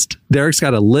list. Derek's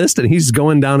got a list, and he's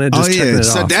going down it. Just checking it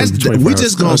off. So we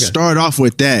just gonna start off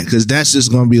with that because that's just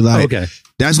gonna be like,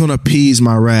 that's gonna appease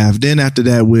my wrath. Then after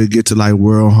that, we'll get to like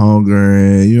world hunger,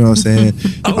 and you know what I'm saying.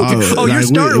 You're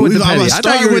starting with the petty. I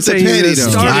thought you were saying petty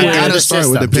though. I gotta start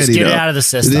with the petty. Just get it out of the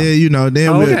system.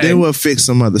 Then we'll fix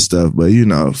some other stuff. But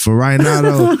for right now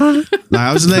though, like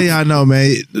I was letting y'all know,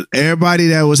 man. Everybody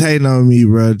that was hating on me,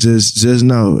 bro, just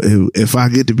know if I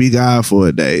get to be God for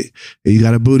a day, and you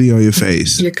got a booty on your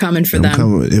face, you're coming for them.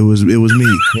 It was me. You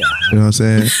know what I'm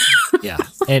saying? Yeah.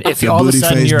 And if all of a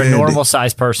sudden you're a normal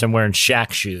sized person wearing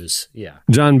Shaq shoes,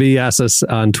 John B asked us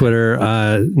on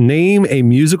Twitter, name a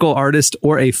musical artist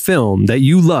or a film that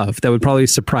you love that would probably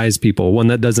surprise people, one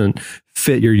that doesn't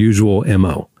fit your usual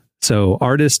MO. So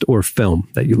artist or film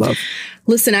that you love.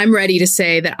 Listen, I'm ready to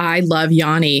say that I love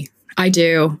Yanni. I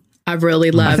do. I really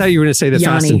love. I thought you were going to say the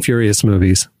Yanni. Fast and Furious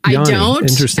movies. I don't.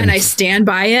 Interesting. And I stand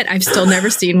by it. I've still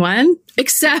never seen one,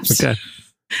 except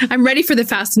I'm ready for the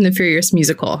Fast and the Furious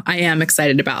musical. I am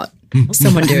excited about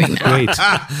someone doing that. Wait,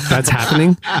 that's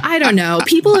happening? I don't know.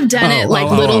 People have done it, like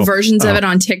little versions of it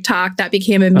on TikTok. That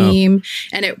became a meme,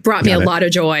 and it brought me a lot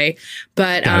of joy.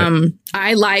 But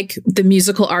I like the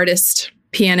musical artist,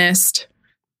 pianist,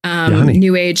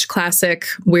 new age classic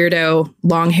weirdo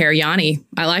long hair Yanni.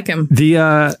 I like him.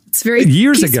 It's very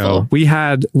years peaceful. ago we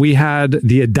had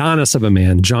the Adonis of a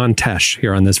man, John Tesh,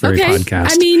 here on this very podcast.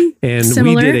 I mean, and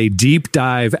similar. we did a deep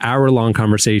dive, hour-long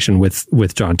conversation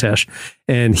with John Tesh,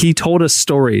 and he told us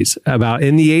stories about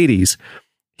in the 80s.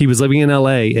 He was living in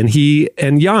LA, and he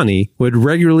and Yanni would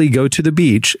regularly go to the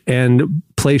beach and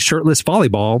play shirtless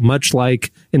volleyball, much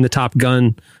like in the Top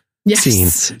Gun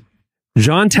scene.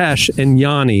 John Tesh and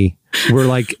Yanni were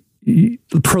like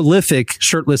prolific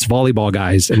shirtless volleyball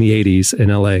guys in the 80s in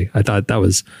LA. I thought that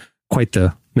was quite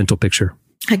the mental picture.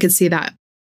 I could see that.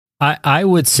 I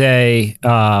would say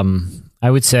I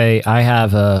would say I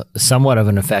have a somewhat of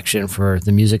an affection for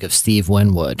the music of Steve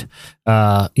Winwood.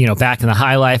 Back in the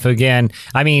High Life again.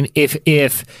 I mean,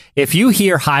 if you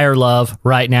hear Higher Love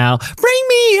right now, bring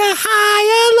me a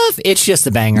higher love. It's just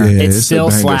a banger. Yeah, it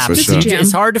still slaps. Sure.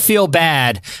 It's hard to feel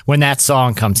bad when that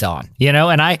song comes on,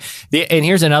 and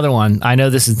here's another one. I know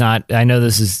this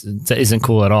isn't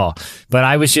cool at all, but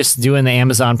I was just doing the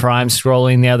Amazon Prime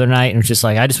scrolling the other night and was just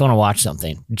like, I just want to watch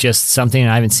just something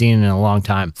I haven't seen in a long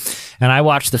time. And I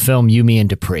watched the film You, Me, and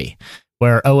Dupree,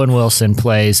 where Owen Wilson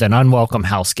plays an unwelcome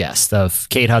house guest of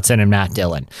Kate Hudson and Matt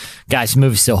Dillon. Guys, the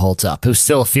movie still holds up. It was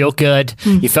still a feel good.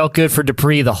 You felt good for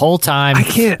Dupree the whole time. I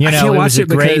can't watch it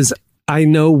because I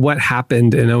know what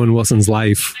happened in Owen Wilson's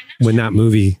life when that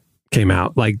movie came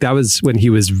out. Like, that was when he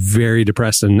was very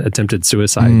depressed and attempted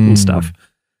suicide and stuff.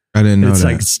 I didn't know that.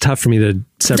 Like, it's tough for me to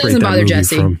separate Doesn't that bother movie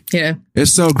Jesse. from. Yeah,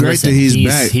 it's so great that he's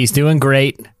back. He's doing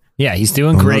great. Yeah, he's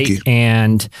doing great, lucky.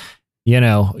 and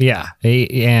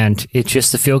and it's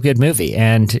just a feel good movie,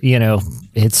 and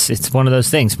it's one of those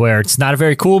things where it's not a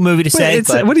very cool movie to say.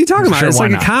 But what are you talking about? Sure, It's why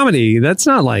like not? a comedy. That's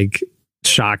not like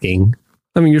shocking.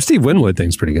 I mean, your Steve Winwood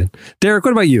thing's pretty good. Derek,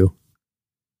 what about you?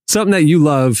 Something that you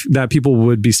love that people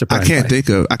would be surprised. I can't think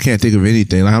of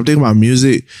anything. Like, I'm thinking about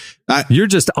music. You're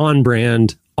just on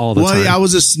brand all the time. Well, yeah,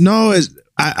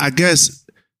 I guess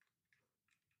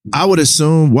I would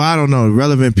assume. Well, I don't know.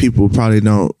 Relevant people probably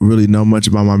don't really know much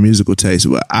about my musical taste,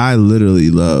 but I literally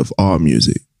love all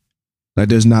music. Like,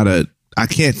 I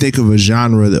can't think of a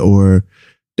genre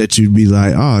that you'd be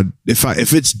like, oh,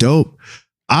 if it's dope.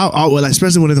 Well,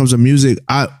 especially when it comes to music,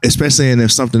 especially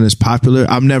if something is popular,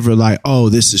 I'm never like, oh,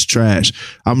 this is trash.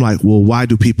 I'm like, well, why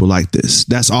do people like this?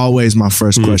 That's always my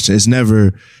first question. It's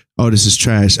never, oh, this is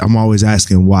trash. I'm always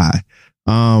asking why.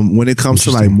 When it comes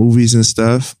to like movies and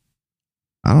stuff,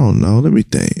 I don't know. Let me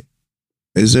think.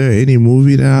 Is there any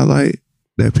movie that I like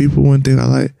that people wouldn't think I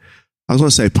like? I was going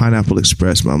to say Pineapple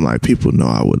Express, but I'm like, people know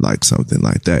I would like something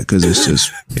like that because it's just...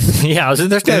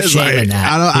 there's no shame in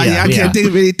that. I can't think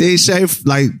of anything safe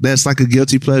like that's like a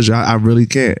guilty pleasure. I really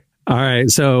can't. All right.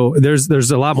 So there's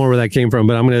a lot more where that came from,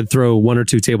 but I'm going to throw one or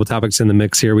two table topics in the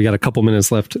mix here. We got a couple minutes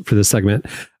left for this segment.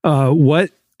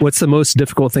 What's the most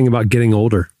difficult thing about getting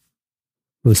older?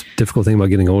 Most difficult thing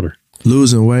about getting older?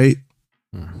 Losing weight.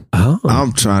 Oh.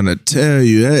 I'm trying to tell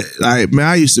you that. Like, man,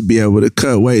 I used to be able to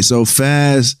cut weight so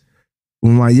fast.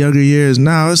 In my younger years,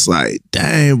 now it's like,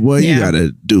 dang, boy, you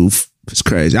gotta do. It's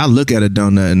crazy. I look at a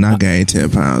donut and I gain 10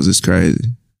 pounds. It's crazy.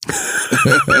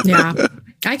 Yeah,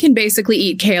 I can basically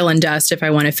eat kale and dust if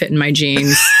I want to fit in my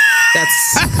jeans.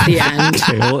 That's the end.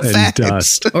 Kale and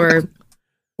dust, or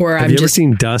have you ever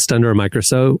seen dust under a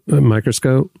microscope?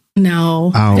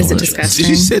 No, is it disgusting?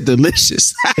 You said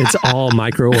delicious. It's all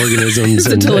microorganisms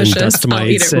and dust I'll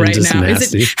eat mites it right and just now.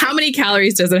 nasty. How many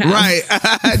calories does it have? Right.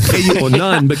 Well,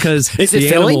 none, because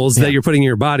the animals that you're putting in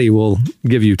your body will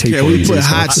give you taste. Can we put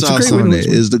hot sauce on it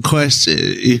is the question.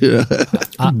 Yeah.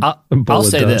 I'll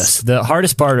say this. The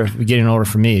hardest part of getting older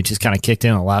for me, it just kind of kicked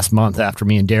in the last month after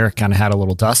me and Derek kind of had a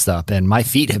little dust up, and my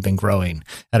feet have been growing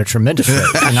at a tremendous rate.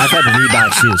 And I've had to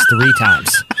rebuy shoes 3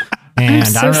 times. And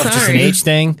I don't know if it's just an age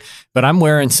thing, but I'm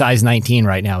wearing size 19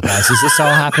 right now, guys. Is this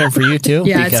all happening for you too?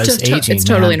 Yeah, because it's just it's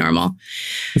totally normal.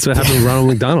 That's what happened to Ronald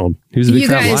McDonald. He was a big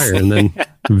fat liar, and then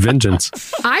vengeance.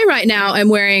 I right now am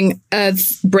wearing a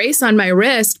brace on my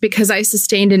wrist because I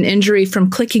sustained an injury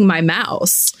from clicking my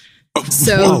mouse.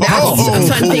 So that's a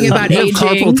fun thing about aging.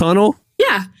 Carpal tunnel?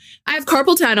 Yeah. I have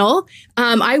carpal tunnel.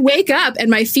 I wake up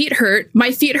and my feet hurt.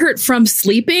 My feet hurt from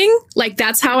sleeping. Like,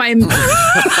 that's how I'm.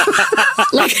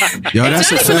 Like, yo,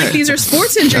 that's a fact. Like, these are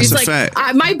sports injuries. That's a like,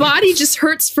 fact. My body just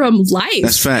hurts from life.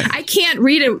 That's fact. I can't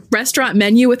read a restaurant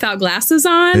menu without glasses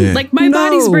on. Yeah. Like, my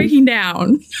body's breaking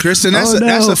down. Kristen,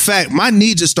 that's a fact. My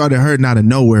knee just started hurting out of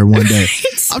nowhere one day.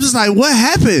 I'm just like, what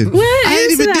happened? What I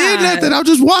ain't even did nothing. I'm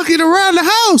just walking around the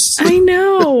house. I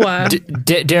know.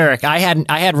 Derek, I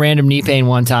had random knee pain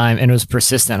one time, and it was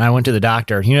persistent. I went to the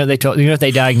doctor. You know what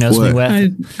they diagnosed me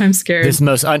with? I'm scared. This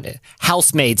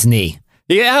housemaid's knee.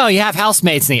 Yeah, oh, you have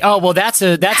housemaid's knee. Oh, well, that's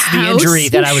the injury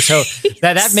that I was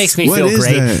that makes me feel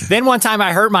great. That? Then one time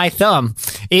I hurt my thumb.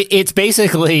 It's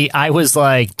basically I was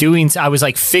attempting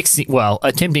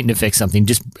to fix something,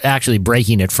 just actually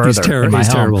breaking it further. He's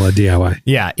terrible at DIY.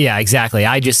 Yeah, exactly.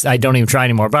 I don't even try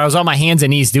anymore. But I was on my hands and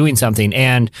knees doing something,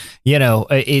 and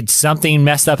it's something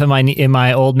messed up in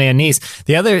my old man knees.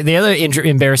 The other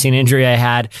embarrassing injury I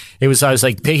had, it was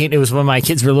when my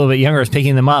kids were a little bit younger. I was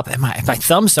picking them up, and my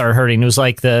thumb started hurting. It was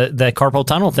like the carpal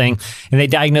tunnel thing, and they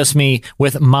diagnosed me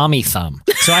with mommy thumb.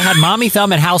 So I had mommy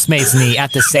thumb and housemaid's knee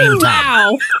at the same time.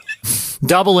 Wow.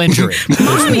 Double injury.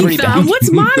 Mommy thumb.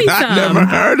 What's mommy thumb? I never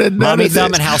heard of none Mommy of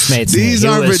thumb this. and housemates. These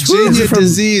are Virginia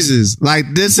diseases.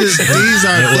 Like these are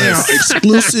they are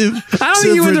exclusive. I don't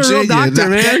think you were the real doctor,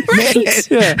 man.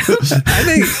 Yeah. I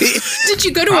think. Did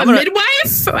you go to a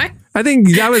midwife? I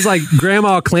think that was like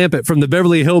Grandma Clampett from the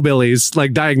Beverly Hillbillies,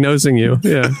 like diagnosing you.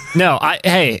 Yeah. No,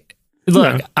 hey.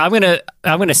 Look, I'm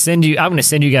gonna send you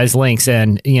guys links,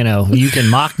 and you can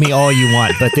mock me all you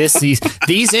want, but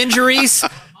these injuries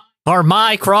are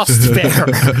my cross to bear.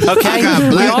 Okay,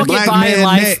 we all get by in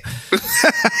life.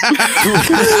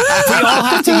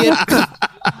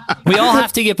 we all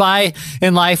have to get by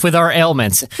in life with our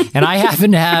ailments, and I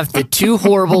happen to have the two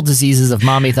horrible diseases of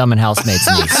mommy thumb and housemates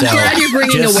knee. So I'm glad you're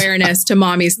bringing awareness to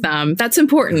mommy's thumb. That's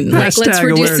important. Like, let's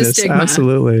reduce the stigma.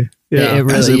 Absolutely. Yeah, it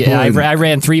really. Yeah, I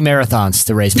ran 3 marathons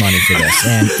to raise money for this,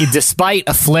 and despite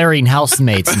a flaring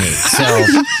housemate's knee. So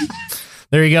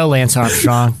there you go, Lance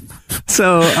Armstrong.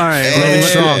 So, all right.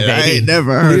 Strong, baby. I ain't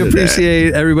never heard We of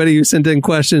appreciate everybody who sent in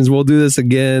questions. We'll do this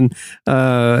again.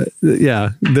 Yeah,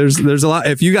 there's a lot.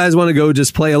 If you guys want to go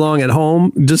just play along at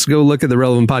home, just go look at the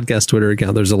Relevant Podcast Twitter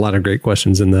account. There's a lot of great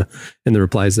questions in the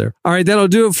replies there. All right, that'll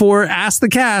do it for Ask the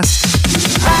Cast.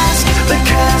 Ask the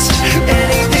cast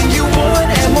anything you want,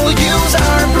 and we'll use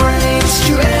our brains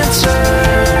to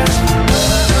answer.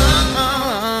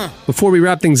 Before we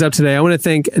wrap things up today, I want to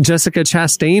thank Jessica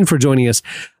Chastain for joining us.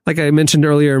 Like I mentioned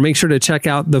earlier, make sure to check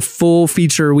out the full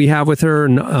feature we have with her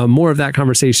and more of that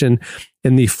conversation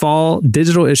in the fall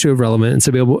digital issue of Relevant. It's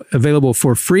available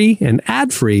for free and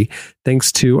ad-free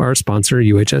thanks to our sponsor,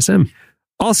 UHSM.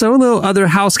 Also, a little other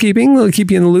housekeeping. We'll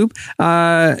keep you in the loop.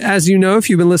 As you know, if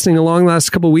you've been listening along the last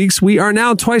couple of weeks, we are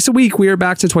now twice a week. We are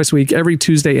back to twice a week, every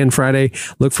Tuesday and Friday.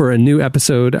 Look for a new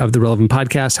episode of the Relevant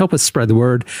Podcast. Help us spread the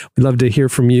word. We'd love to hear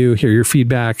from you, hear your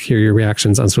feedback, hear your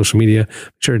reactions on social media.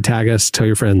 Make sure to tag us, tell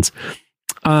your friends.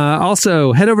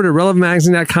 Also, head over to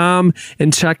relevantmagazine.com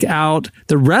and check out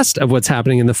the rest of what's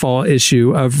happening in the fall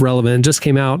issue of Relevant. It just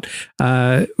came out.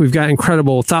 We've got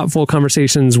incredible, thoughtful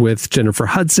conversations with Jennifer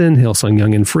Hudson, Hillsong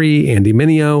Young and Free, Andy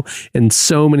Mineo, and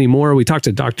so many more. We talked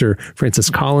to Dr.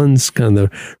 Francis Collins, kind of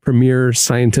the premier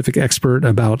scientific expert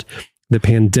about the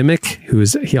pandemic,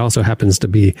 he also happens to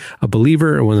be a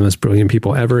believer and one of the most brilliant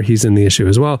people ever. He's in the issue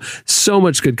as well. So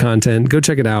much good content. Go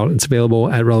check it out. It's available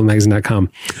at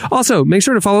relevantmagazine.com. Also, make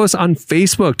sure to follow us on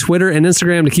Facebook, Twitter, and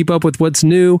Instagram to keep up with what's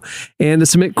new and to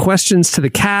submit questions to the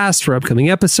cast for upcoming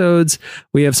episodes.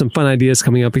 We have some fun ideas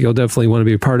coming up that you'll definitely want to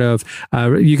be a part of.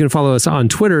 You can follow us on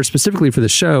Twitter, specifically for the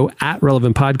show, at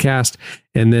Relevant Podcast.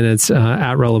 And then it's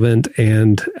at Relevant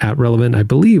and at Relevant, I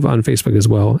believe, on Facebook as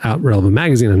well, at Relevant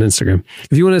Magazine on Instagram.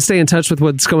 If you want to stay in touch with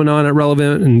what's going on at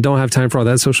Relevant and don't have time for all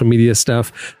that social media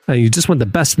stuff, you just want the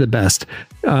best of the best,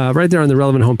 right there on the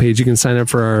Relevant homepage, you can sign up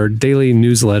for our daily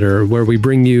newsletter where we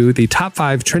bring you the top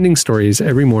 5 trending stories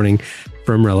every morning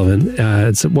from Relevant.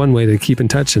 It's one way to keep in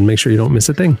touch and make sure you don't miss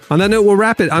a thing. On that note, we'll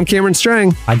wrap it. I'm Cameron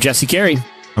Strang. I'm Jesse Carey.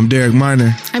 I'm Derek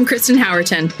Miner. I'm Kristen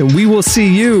Howerton. And we will see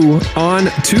you on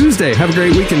Tuesday. Have a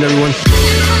great weekend, everyone.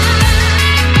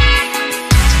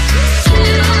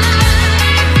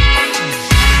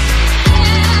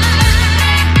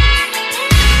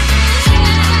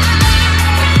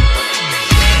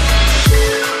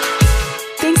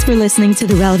 Thanks for listening to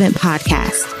the Relevant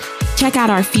Podcast. Check out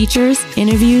our features,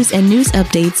 interviews, and news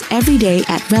updates every day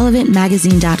at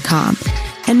relevantmagazine.com.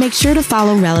 And make sure to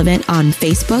follow Relevant on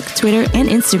Facebook, Twitter, and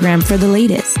Instagram for the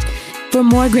latest. For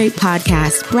more great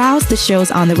podcasts, browse the shows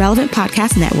on the Relevant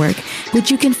Podcast Network, which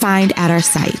you can find at our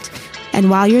site. And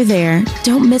while you're there,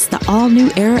 don't miss the all-new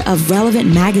era of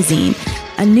Relevant Magazine.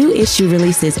 A new issue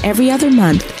releases every other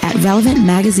month at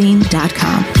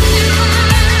relevantmagazine.com.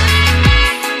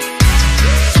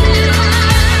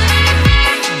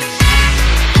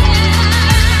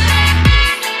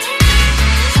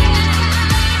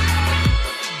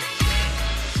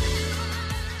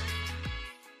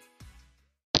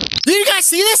 Did you guys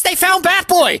see this? They found Bat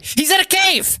Boy. He's in a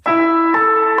cave.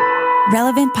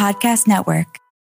 Relevant Podcast Network.